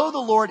 We know the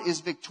Lord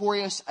is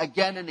victorious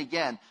again and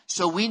again.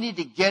 So we need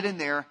to get in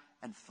there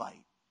and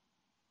fight.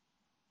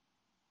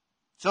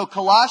 So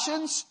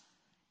Colossians,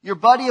 your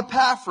buddy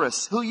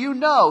Epaphras, who you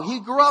know,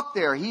 he grew up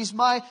there. He's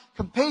my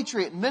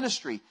compatriot in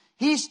ministry.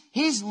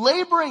 He's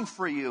laboring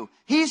for you.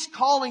 He's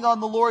calling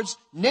on the Lord's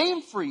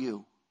name for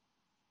you.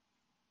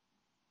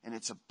 And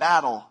it's a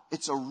battle.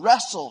 It's a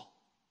wrestle.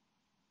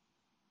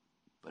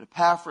 But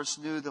Epaphras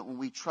knew that when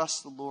we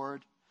trust the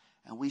Lord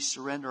and we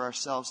surrender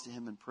ourselves to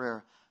him in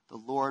prayer, the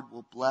Lord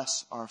will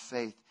bless our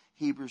faith.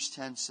 Hebrews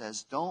 10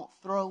 says, don't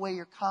throw away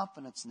your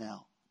confidence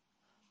now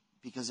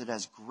because it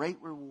has great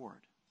reward.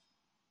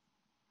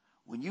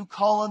 When you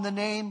call on the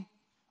name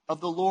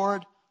of the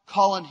Lord,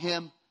 call on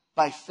him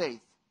by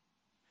faith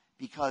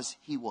because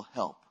he will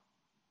help.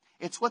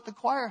 It's what the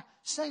choir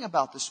sang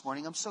about this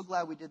morning. I'm so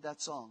glad we did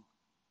that song.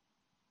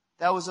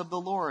 That was of the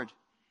Lord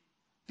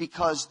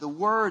because the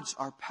words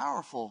are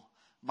powerful.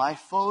 My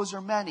foes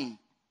are many.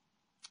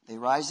 They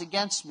rise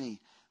against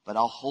me, but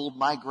I'll hold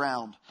my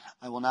ground.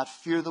 I will not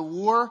fear the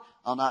war.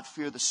 I'll not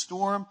fear the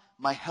storm.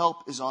 My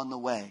help is on the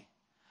way.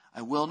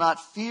 I will not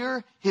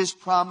fear. His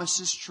promise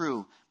is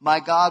true.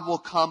 My God will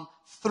come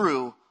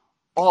through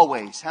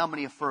always. How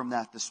many affirm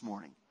that this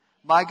morning?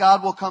 My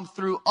God will come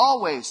through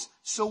always.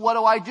 So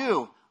what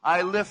do?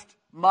 I lift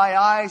my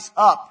eyes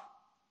up.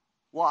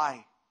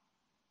 Why?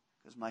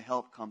 Because my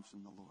help comes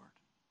from the Lord.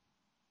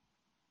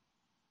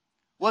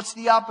 What's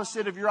the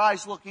opposite of your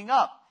eyes looking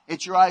up?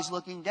 It's your eyes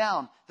looking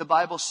down. The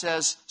Bible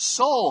says,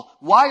 soul,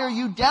 why are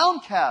you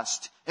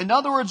downcast? In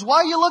other words, why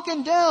are you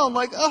looking down?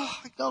 Like, I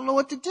don't know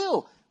what to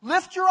do.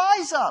 Lift your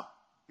eyes up.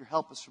 Your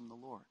help is from the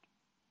Lord.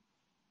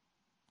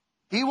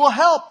 He will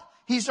help.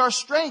 He's our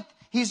strength.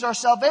 He's our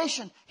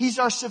salvation. He's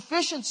our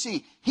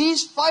sufficiency.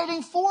 He's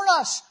fighting for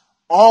us.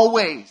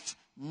 Always.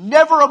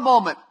 Never a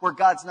moment where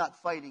God's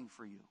not fighting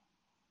for you.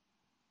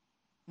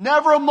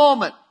 Never a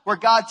moment where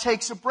God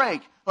takes a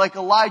break like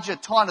Elijah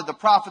taunted the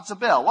prophets of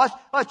Baal.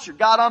 What, your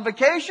God on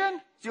vacation?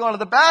 Is he going to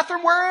the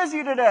bathroom? Where is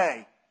he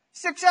today?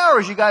 6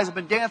 hours you guys have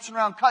been dancing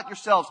around, cutting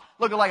yourselves,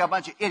 looking like a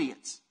bunch of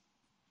idiots.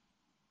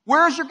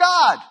 Where's your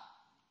God?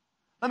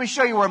 Let me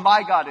show you where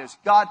my God is.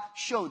 God,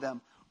 show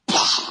them.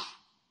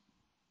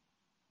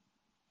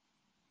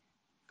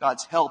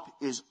 God's help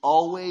is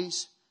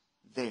always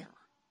there.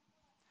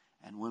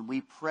 And when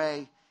we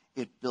pray,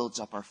 it builds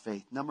up our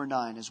faith. Number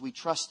 9, as we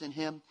trust in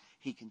him,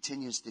 he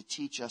continues to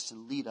teach us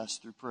and lead us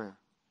through prayer.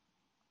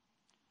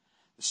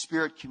 The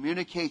Spirit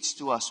communicates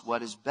to us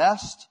what is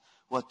best,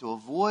 what to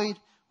avoid,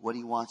 what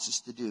he wants us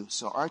to do.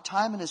 So our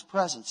time in his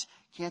presence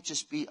can't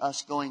just be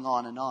us going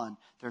on and on.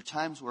 There are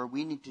times where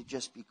we need to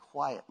just be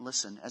quiet and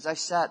listen. As I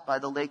sat by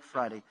the lake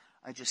Friday,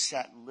 I just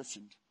sat and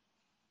listened.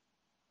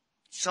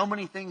 So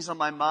many things on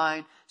my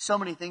mind, so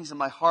many things in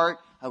my heart.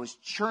 I was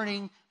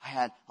churning. I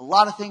had a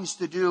lot of things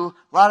to do.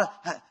 God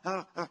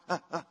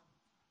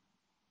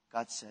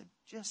said,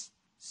 just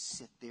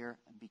sit there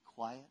and be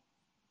quiet.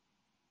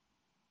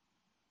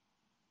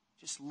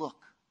 Just look.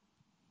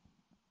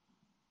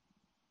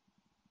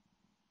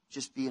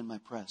 Just be in my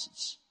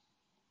presence.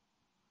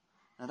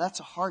 Now that's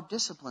a hard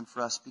discipline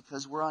for us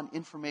because we're on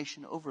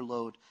information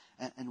overload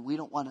and we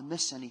don't want to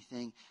miss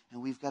anything.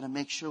 And we've got to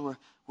make sure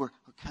we're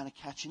kind of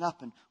catching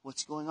up and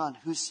what's going on.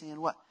 Who's saying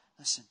what?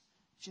 Listen,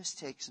 just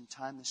take some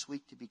time this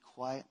week to be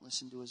quiet,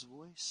 listen to his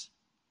voice.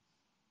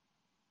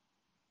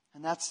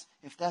 And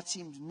if that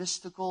seems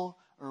mystical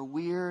or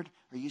weird,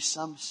 or you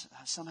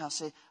somehow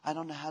say, I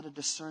don't know how to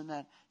discern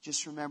that,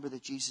 just remember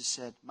that Jesus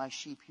said, my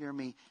sheep hear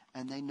me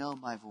and they know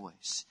my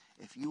voice.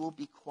 If you will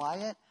be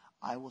quiet,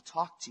 I will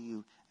talk to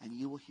you and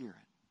you will hear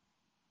it.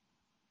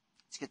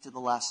 Let's get to the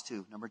last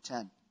two. Number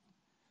 10.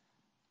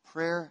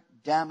 Prayer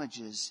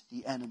damages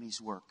the enemy's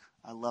work.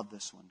 I love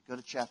this one. Go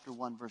to chapter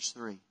 1, verse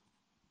 3.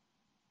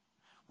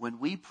 When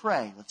we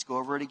pray, let's go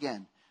over it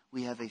again.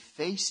 We have a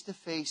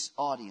face-to-face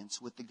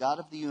audience with the God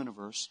of the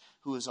universe,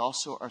 who is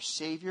also our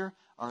Savior,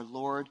 our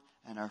Lord,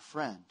 and our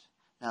friend.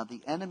 Now,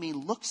 the enemy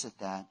looks at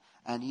that,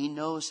 and he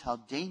knows how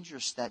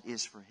dangerous that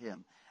is for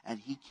him. And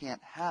he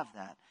can't have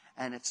that.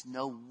 And it's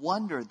no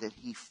wonder that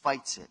he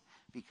fights it,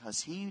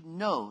 because he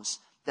knows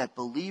that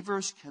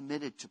believers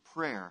committed to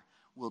prayer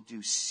will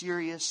do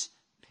serious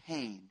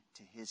pain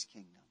to his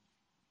kingdom.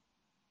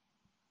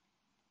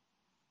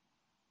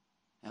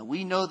 Now,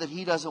 we know that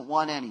he doesn't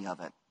want any of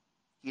it.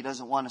 He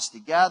doesn't want us to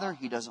gather.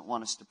 He doesn't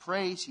want us to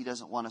praise. He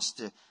doesn't want us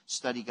to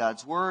study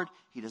God's word.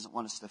 He doesn't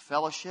want us to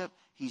fellowship.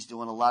 He's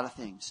doing a lot of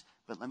things.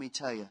 But let me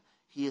tell you,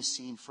 he has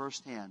seen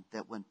firsthand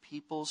that when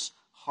people's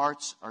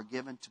hearts are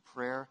given to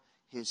prayer,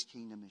 his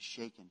kingdom is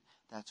shaken.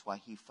 That's why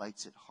he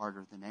fights it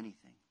harder than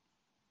anything.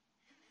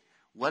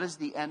 What has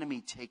the enemy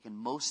taken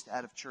most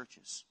out of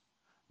churches?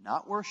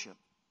 Not worship,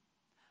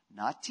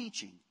 not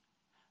teaching,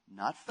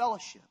 not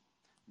fellowship,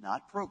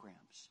 not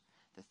programs.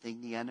 The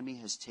thing the enemy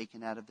has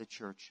taken out of the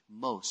church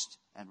most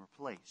and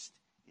replaced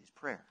is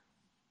prayer.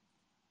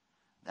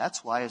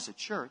 That's why as a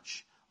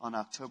church on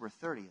October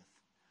 30th,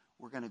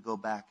 we're going to go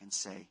back and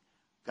say,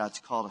 God's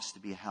called us to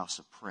be a house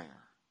of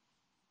prayer.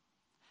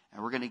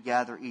 And we're going to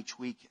gather each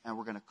week and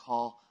we're going to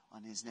call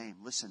on his name.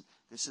 Listen,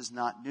 this is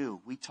not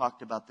new. We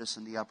talked about this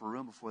in the upper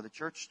room before the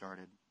church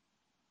started.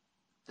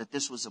 That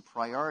this was a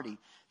priority,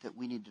 that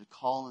we needed to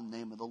call in the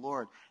name of the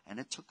Lord. And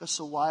it took us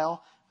a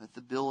while with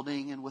the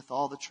building and with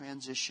all the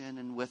transition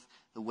and with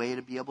the way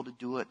to be able to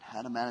do it,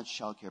 how to manage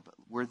childcare. But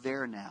we're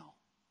there now.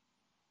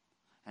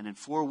 And in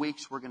 4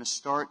 weeks, we're going to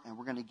start and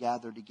we're going to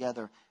gather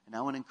together. And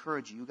I want to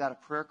encourage you. You got a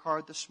prayer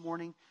card this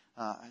morning.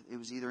 It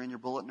was either in your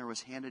bulletin or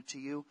was handed to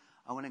you.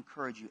 I want to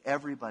encourage you,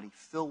 everybody,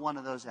 fill one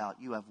of those out.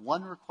 You have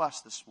one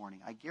request this morning.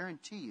 I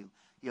guarantee you,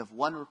 you have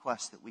one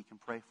request that we can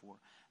pray for.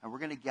 And we're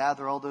going to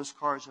gather all those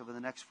cards over the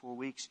next 4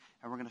 weeks,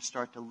 and we're going to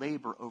start to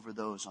labor over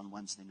those on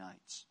Wednesday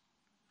nights.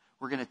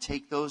 We're going to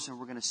take those and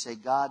we're going to say,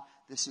 God,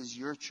 this is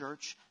your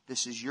church,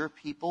 this is your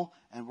people,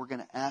 and we're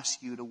going to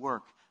ask you to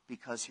work.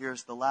 Because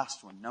here's the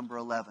last one, number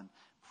 11.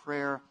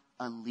 Prayer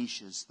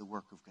unleashes the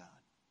work of God.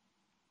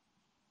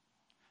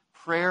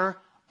 Prayer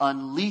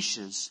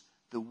unleashes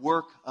the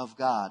work of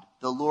God.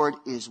 The Lord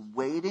is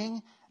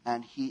waiting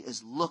and he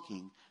is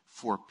looking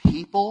for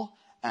people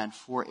and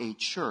for a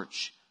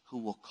church who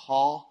will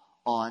call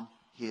on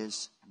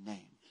his name.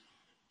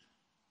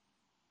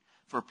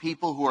 For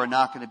people who are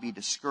not going to be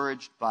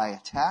discouraged by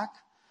attack,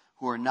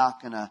 who are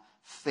not going to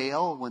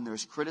fail when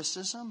there's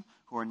criticism,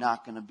 who are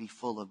not going to be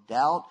full of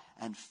doubt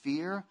and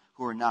fear,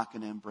 who are not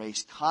going to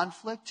embrace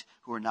conflict,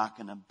 who are not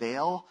going to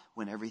bail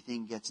when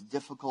everything gets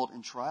difficult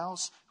in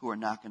trials, who are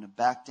not going to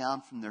back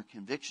down from their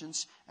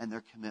convictions and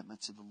their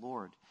commitment to the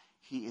Lord.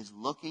 He is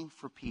looking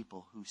for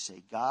people who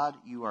say, God,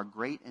 you are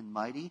great and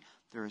mighty.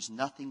 There is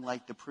nothing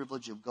like the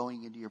privilege of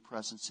going into your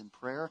presence in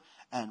prayer.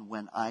 And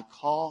when I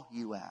call,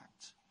 you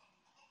act.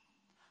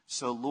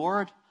 So,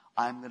 Lord,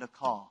 I'm going to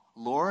call.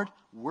 Lord,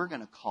 we're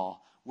going to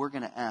call. We're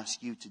going to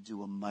ask you to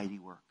do a mighty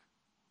work.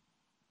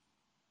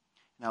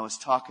 And I was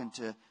talking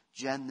to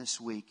Jen this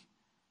week,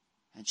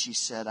 and she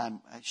said,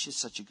 she has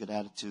such a good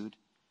attitude.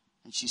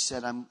 And she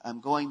said,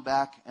 I'm going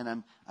back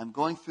and I'm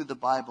going through the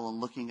Bible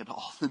and looking at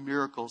all the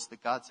miracles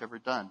that God's ever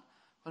done.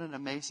 What an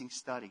amazing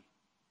study.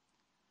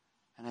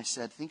 And I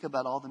said, think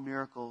about all the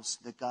miracles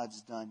that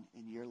God's done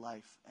in your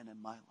life and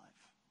in my life.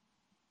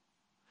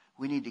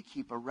 We need to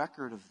keep a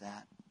record of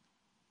that.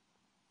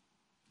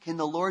 Can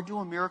the Lord do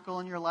a miracle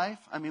in your life?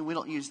 I mean, we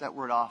don't use that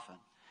word often.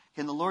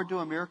 Can the Lord do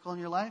a miracle in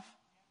your life?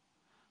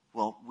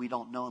 Well, we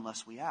don't know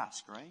unless we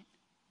ask, right?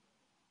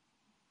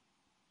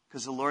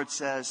 Because the Lord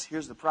says,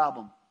 here's the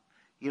problem.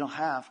 You don't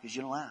have because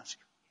you don't ask.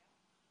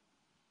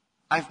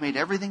 I've made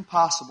everything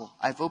possible.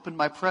 I've opened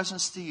my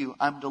presence to you.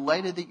 I'm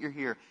delighted that you're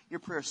here. Your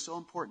prayer is so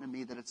important to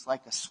me that it's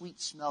like a sweet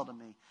smell to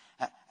me.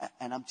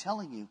 And I'm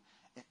telling you,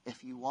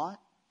 if you want,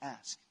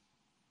 ask.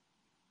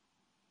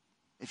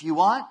 If you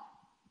want,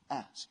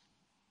 ask.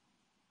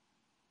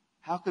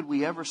 How could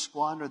we ever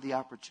squander the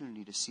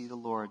opportunity to see the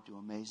Lord do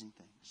amazing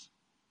things?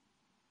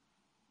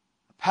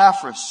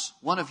 Epaphras,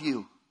 one of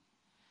you,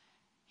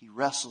 he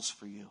wrestles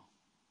for you.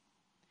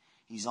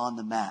 He's on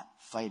the mat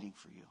fighting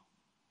for you.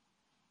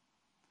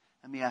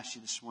 Let me ask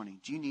you this morning,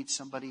 do you need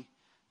somebody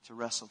to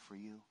wrestle for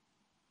you?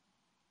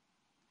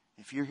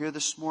 If you're here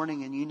this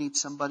morning and you need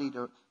somebody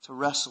to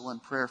wrestle in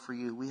prayer for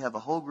you, we have a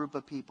whole group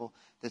of people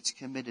that's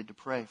committed to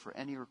pray for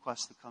any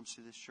request that comes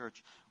through this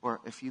church. Or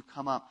if you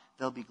come up,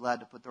 they'll be glad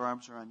to put their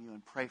arms around you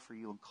and pray for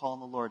you and call on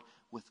the Lord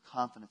with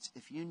confidence.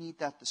 If you need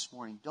that this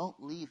morning, don't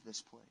leave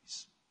this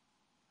place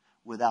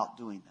without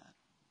doing that.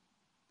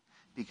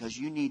 Because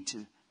you need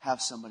to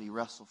have somebody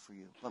wrestle for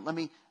you. But let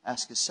me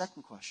ask a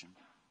second question.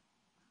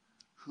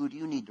 Who do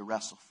you need to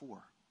wrestle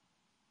for?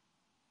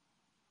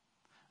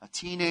 A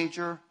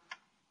teenager,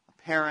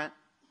 a parent,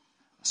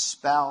 a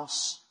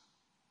spouse,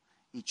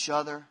 each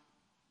other?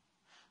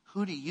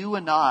 Who do you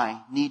and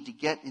I need to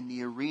get in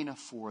the arena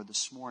for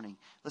this morning?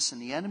 Listen,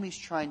 the enemy's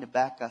trying to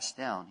back us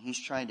down.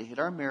 He's trying to hit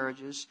our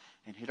marriages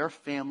and hit our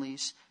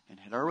families and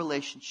hit our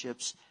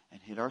relationships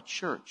and hit our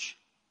church.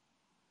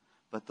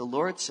 But the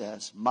Lord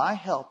says, my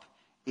help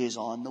is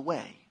on the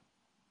way.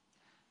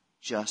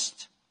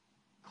 Just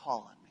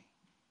call on me.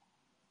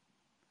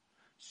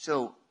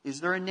 So, is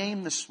there a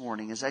name this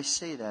morning as I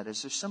say that?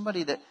 Is there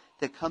somebody that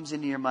comes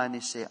into your mind, they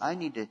say, I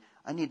need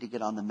to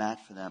get on the mat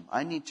for them.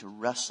 I need to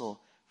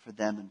wrestle for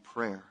them in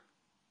prayer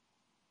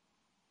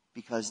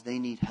because they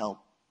need help.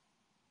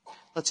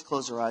 Let's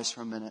close our eyes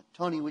for a minute.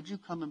 Tony, would you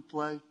come and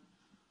play?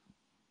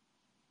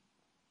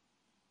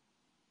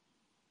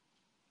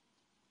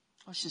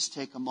 Let's just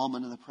take a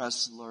moment in the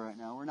presence of the Lord right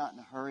now. We're not in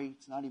a hurry.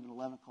 It's not even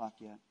 11 o'clock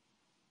yet.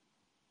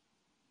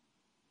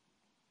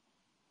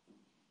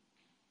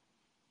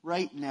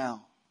 Right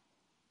now.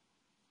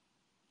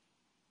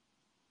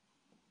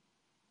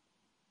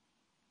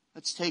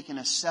 Let's take an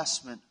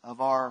assessment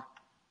of our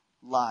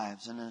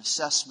lives and an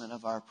assessment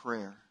of our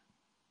prayer.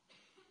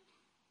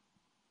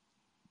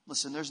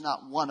 Listen, there's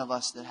not one of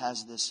us that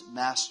has this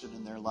mastered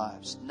in their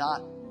lives.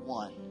 Not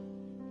one.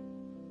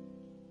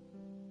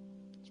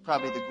 It's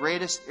probably the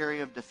greatest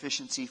area of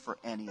deficiency for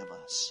any of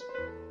us.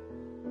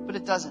 But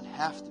it doesn't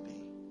have to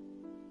be.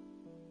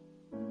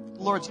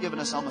 The Lord's given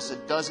us almost a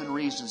dozen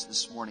reasons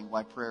this morning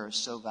why prayer is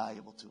so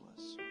valuable to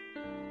us.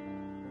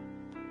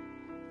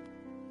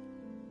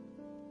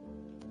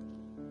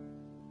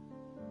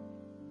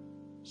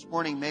 This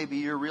morning, maybe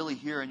you're really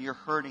here and you're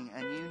hurting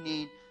and you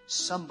need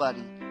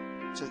somebody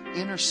to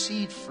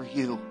intercede for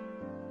you.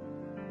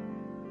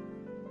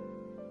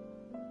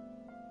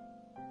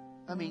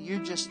 I mean,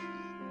 you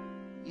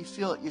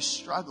feel it, you're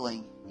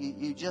struggling.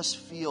 You just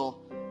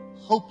feel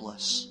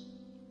hopeless.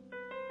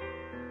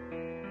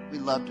 We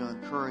love to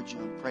encourage you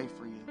and pray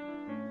for you.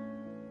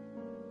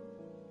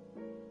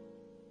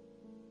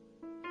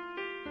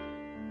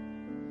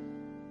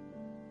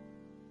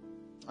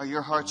 Or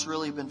your heart's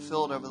really been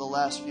filled over the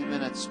last few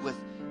minutes with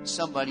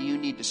somebody you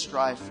need to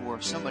strive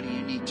for, somebody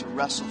you need to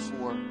wrestle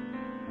for.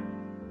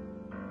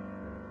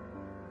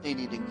 They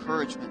need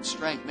encouragement,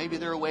 strength. Maybe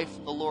they're away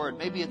from the Lord.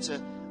 Maybe it's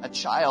a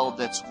child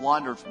that's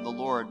wandered from the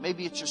Lord.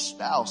 Maybe it's your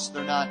spouse.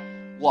 They're not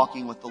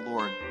walking with the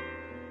Lord.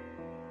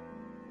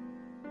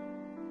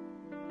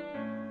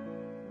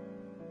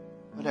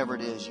 Whatever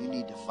it is, you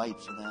need to fight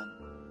for them.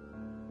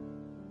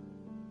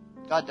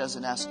 God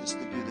doesn't ask us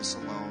to do this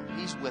alone.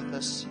 He's with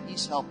us.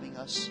 He's helping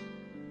us.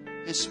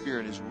 His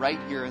Spirit is right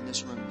here in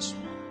this room this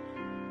morning.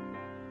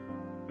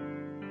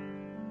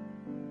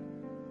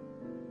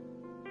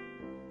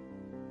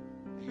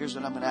 Here's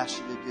what I'm going to ask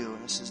you to do.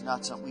 This is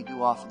not something we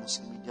do often. This is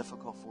going to be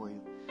difficult for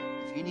you.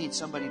 If you need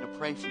somebody to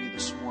pray for you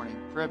this morning,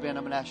 prayer band,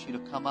 I'm going to ask you to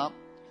come up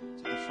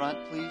to the front,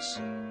 please.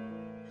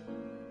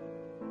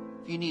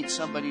 If you need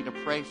somebody to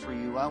pray for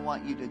you, I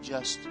want you to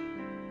just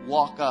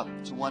walk up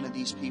to one of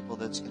these people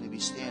that's going to be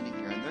standing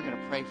here, and they're going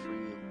to pray for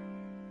you.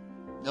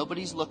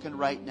 Nobody's looking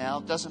right now.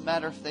 It doesn't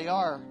matter if they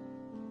are.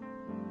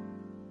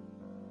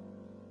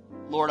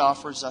 Lord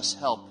offers us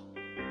help.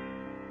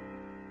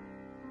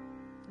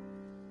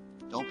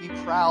 Don't be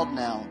proud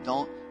now.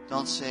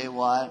 Don't say,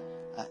 well,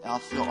 I'll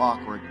feel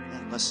awkward.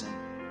 And listen,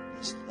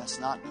 that's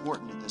not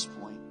important at this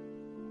point.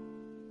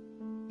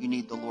 You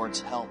need the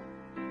Lord's help.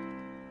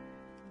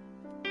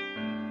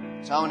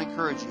 So I want to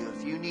encourage you,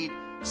 if you need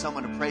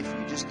someone to pray for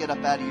you, just get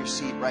up out of your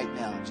seat right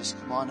now. Just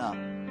come on up.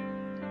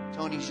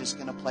 Tony's just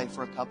going to play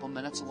for a couple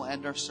minutes and we'll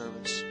end our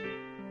service.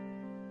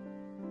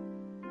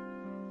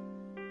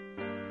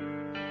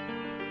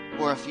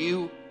 Or if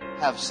you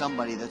have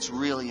somebody that's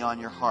really on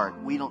your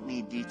heart, we don't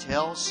need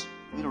details.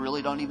 We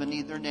really don't even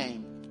need their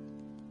name.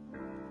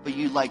 But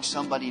you'd like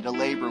somebody to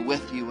labor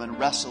with you and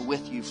wrestle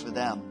with you for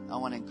them. I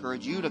want to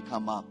encourage you to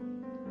come up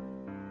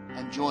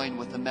and join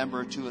with a member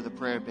or two of the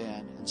prayer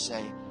band and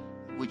say,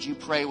 would you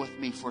pray with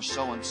me for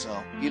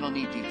so-and-so? You don't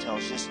need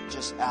details.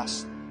 Just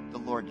ask the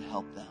Lord to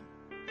help them.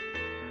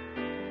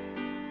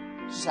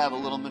 Just have a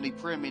little mini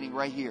prayer meeting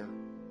right here.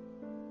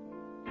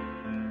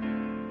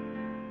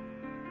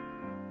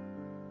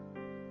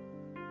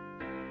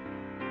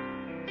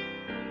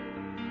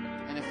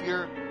 And if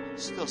you're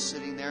still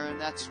sitting there, and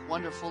that's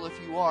wonderful if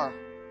you are,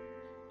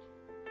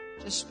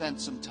 just spend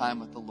some time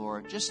with the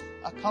Lord. Just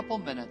a couple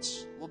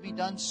minutes. We'll be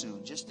done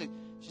soon. Just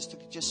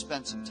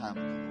spend some time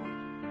with the Lord.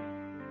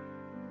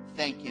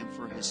 Thank Him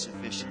for His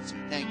sufficiency.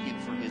 Thank Him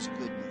for His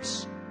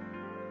goodness.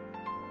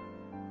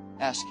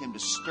 Ask Him to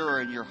stir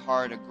in your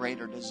heart a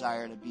greater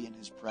desire to be in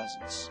His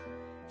presence.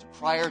 To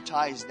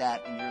prioritize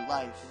that in your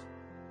life.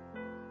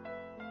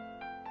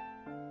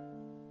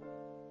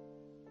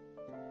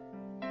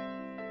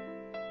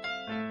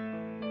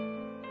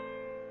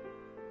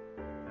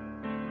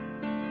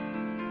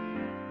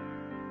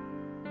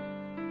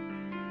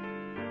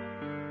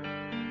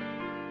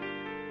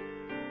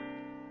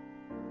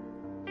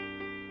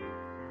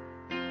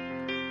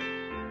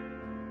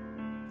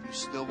 If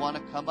you still want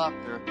to come up,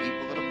 there are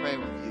people that will pray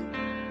with you.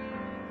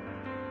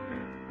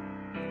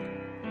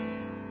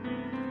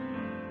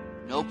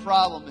 No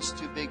problem is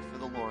too big for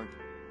the Lord.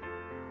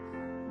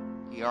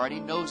 He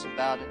already knows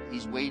about it.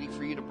 He's waiting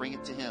for you to bring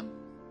it to Him.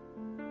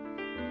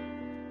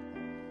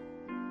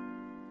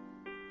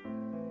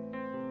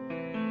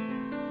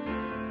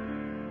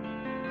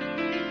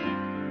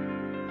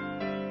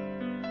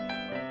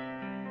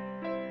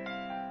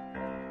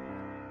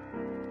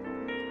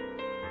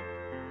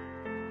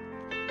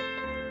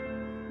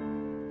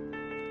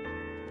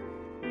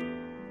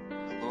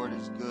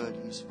 He's good.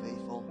 He's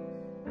faithful.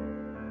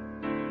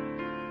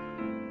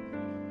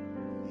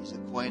 He's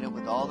acquainted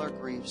with all our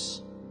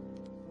griefs.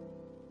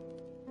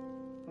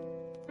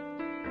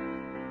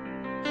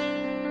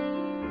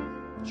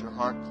 Put your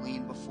heart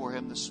clean before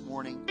Him this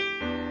morning.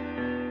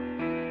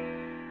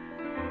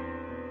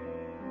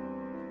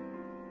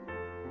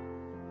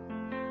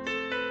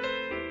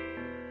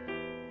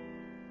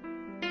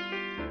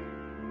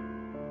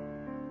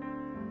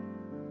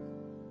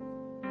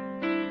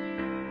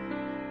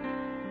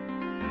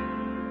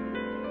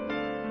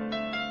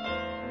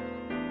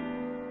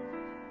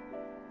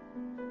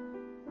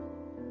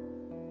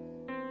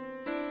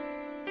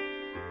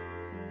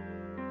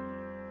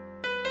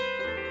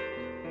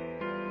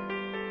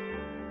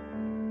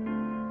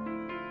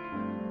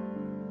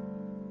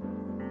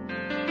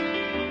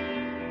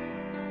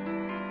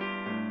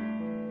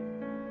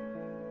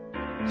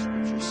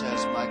 Scripture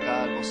says, my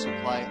God will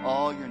supply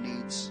all your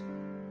needs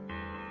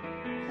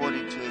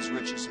according to His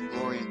riches and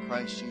glory in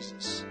Christ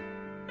Jesus.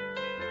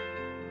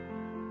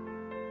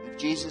 If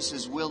Jesus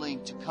is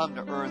willing to come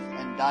to earth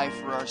and die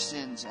for our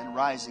sins and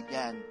rise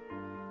again,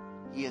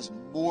 He is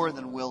more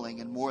than willing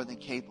and more than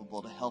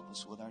capable to help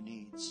us with our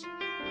needs.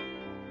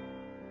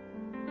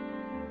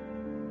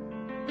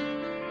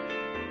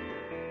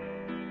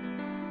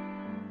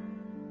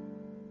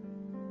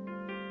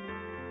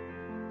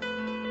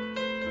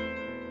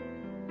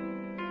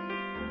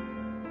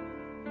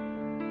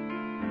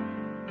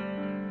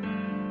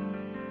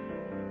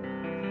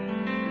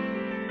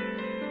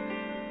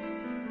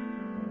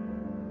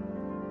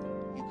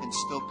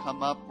 Still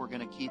come up. We're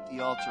going to keep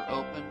the altar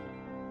open.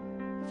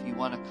 If you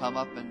want to come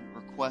up and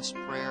request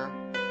prayer,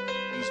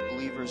 these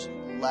believers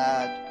are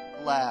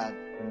glad.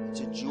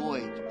 It's a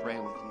joy to pray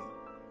with you.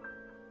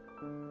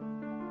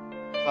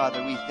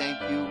 Father, we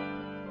thank you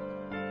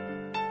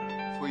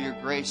for your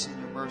grace and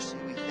your mercy.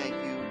 We thank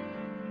you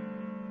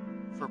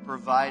for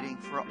providing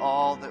for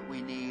all that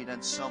we need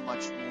and so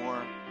much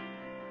more.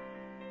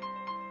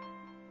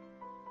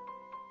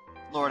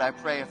 Lord, I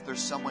pray if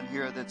there's someone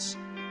here that's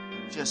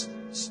just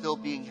still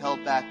being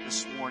held back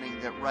this morning,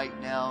 that right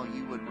now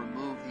you would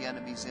remove the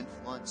enemy's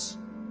influence,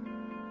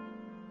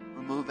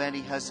 remove any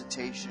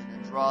hesitation,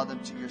 and draw them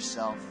to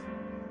yourself.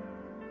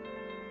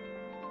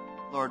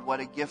 Lord,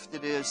 what a gift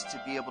it is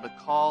to be able to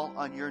call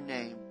on your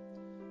name,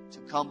 to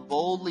come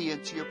boldly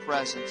into your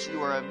presence.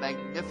 You are a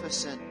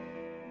magnificent,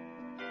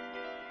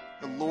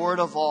 the Lord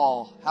of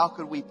all. How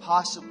could we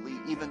possibly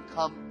even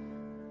come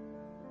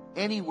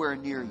anywhere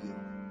near you?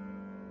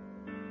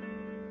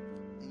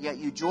 Yet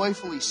you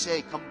joyfully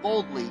say, come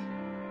boldly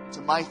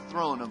to my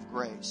throne of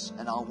grace,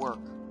 and I'll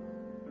work.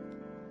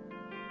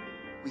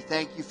 We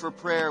thank you for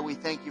prayer. We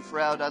thank you for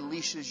how it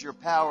unleashes your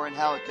power and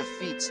how it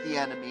defeats the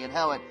enemy and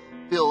how it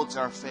builds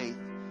our faith.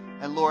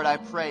 And Lord, I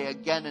pray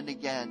again and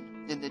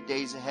again in the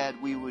days ahead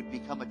we would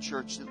become a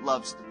church that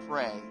loves to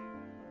pray.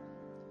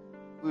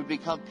 We would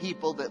become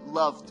people that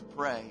love to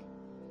pray.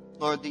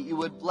 Lord, that you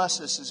would bless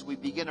us as we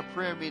begin a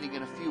prayer meeting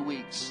in a few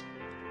weeks,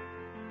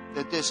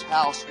 that this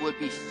house would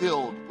be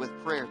filled with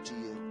prayer to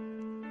you.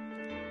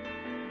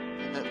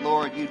 And that,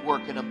 Lord, you'd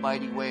work in a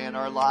mighty way in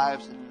our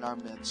lives and in our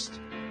midst.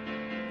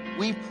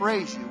 We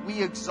praise you.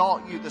 We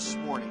exalt you this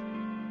morning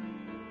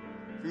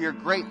for your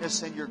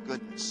greatness and your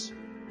goodness.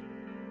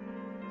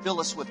 Fill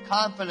us with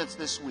confidence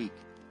this week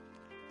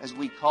as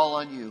we call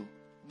on you.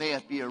 May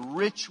it be a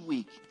rich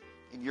week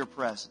in your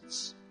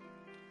presence.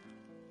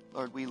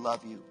 Lord, we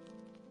love you.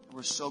 And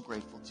we're so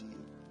grateful to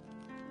you.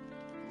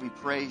 We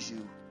praise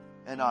you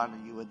and honor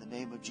you in the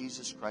name of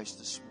Jesus Christ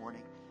this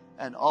morning.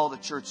 And all the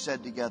church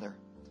said together,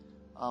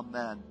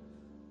 amen.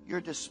 You're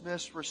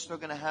dismissed. We're still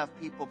going to have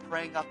people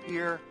praying up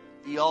here.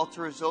 The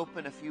altar is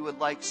open. If you would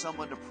like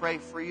someone to pray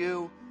for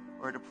you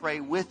or to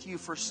pray with you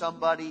for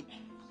somebody,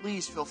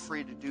 please feel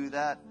free to do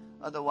that.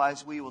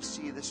 Otherwise, we will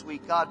see you this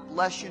week. God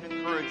bless you and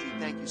encourage you.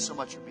 Thank you so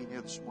much for being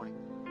here this morning.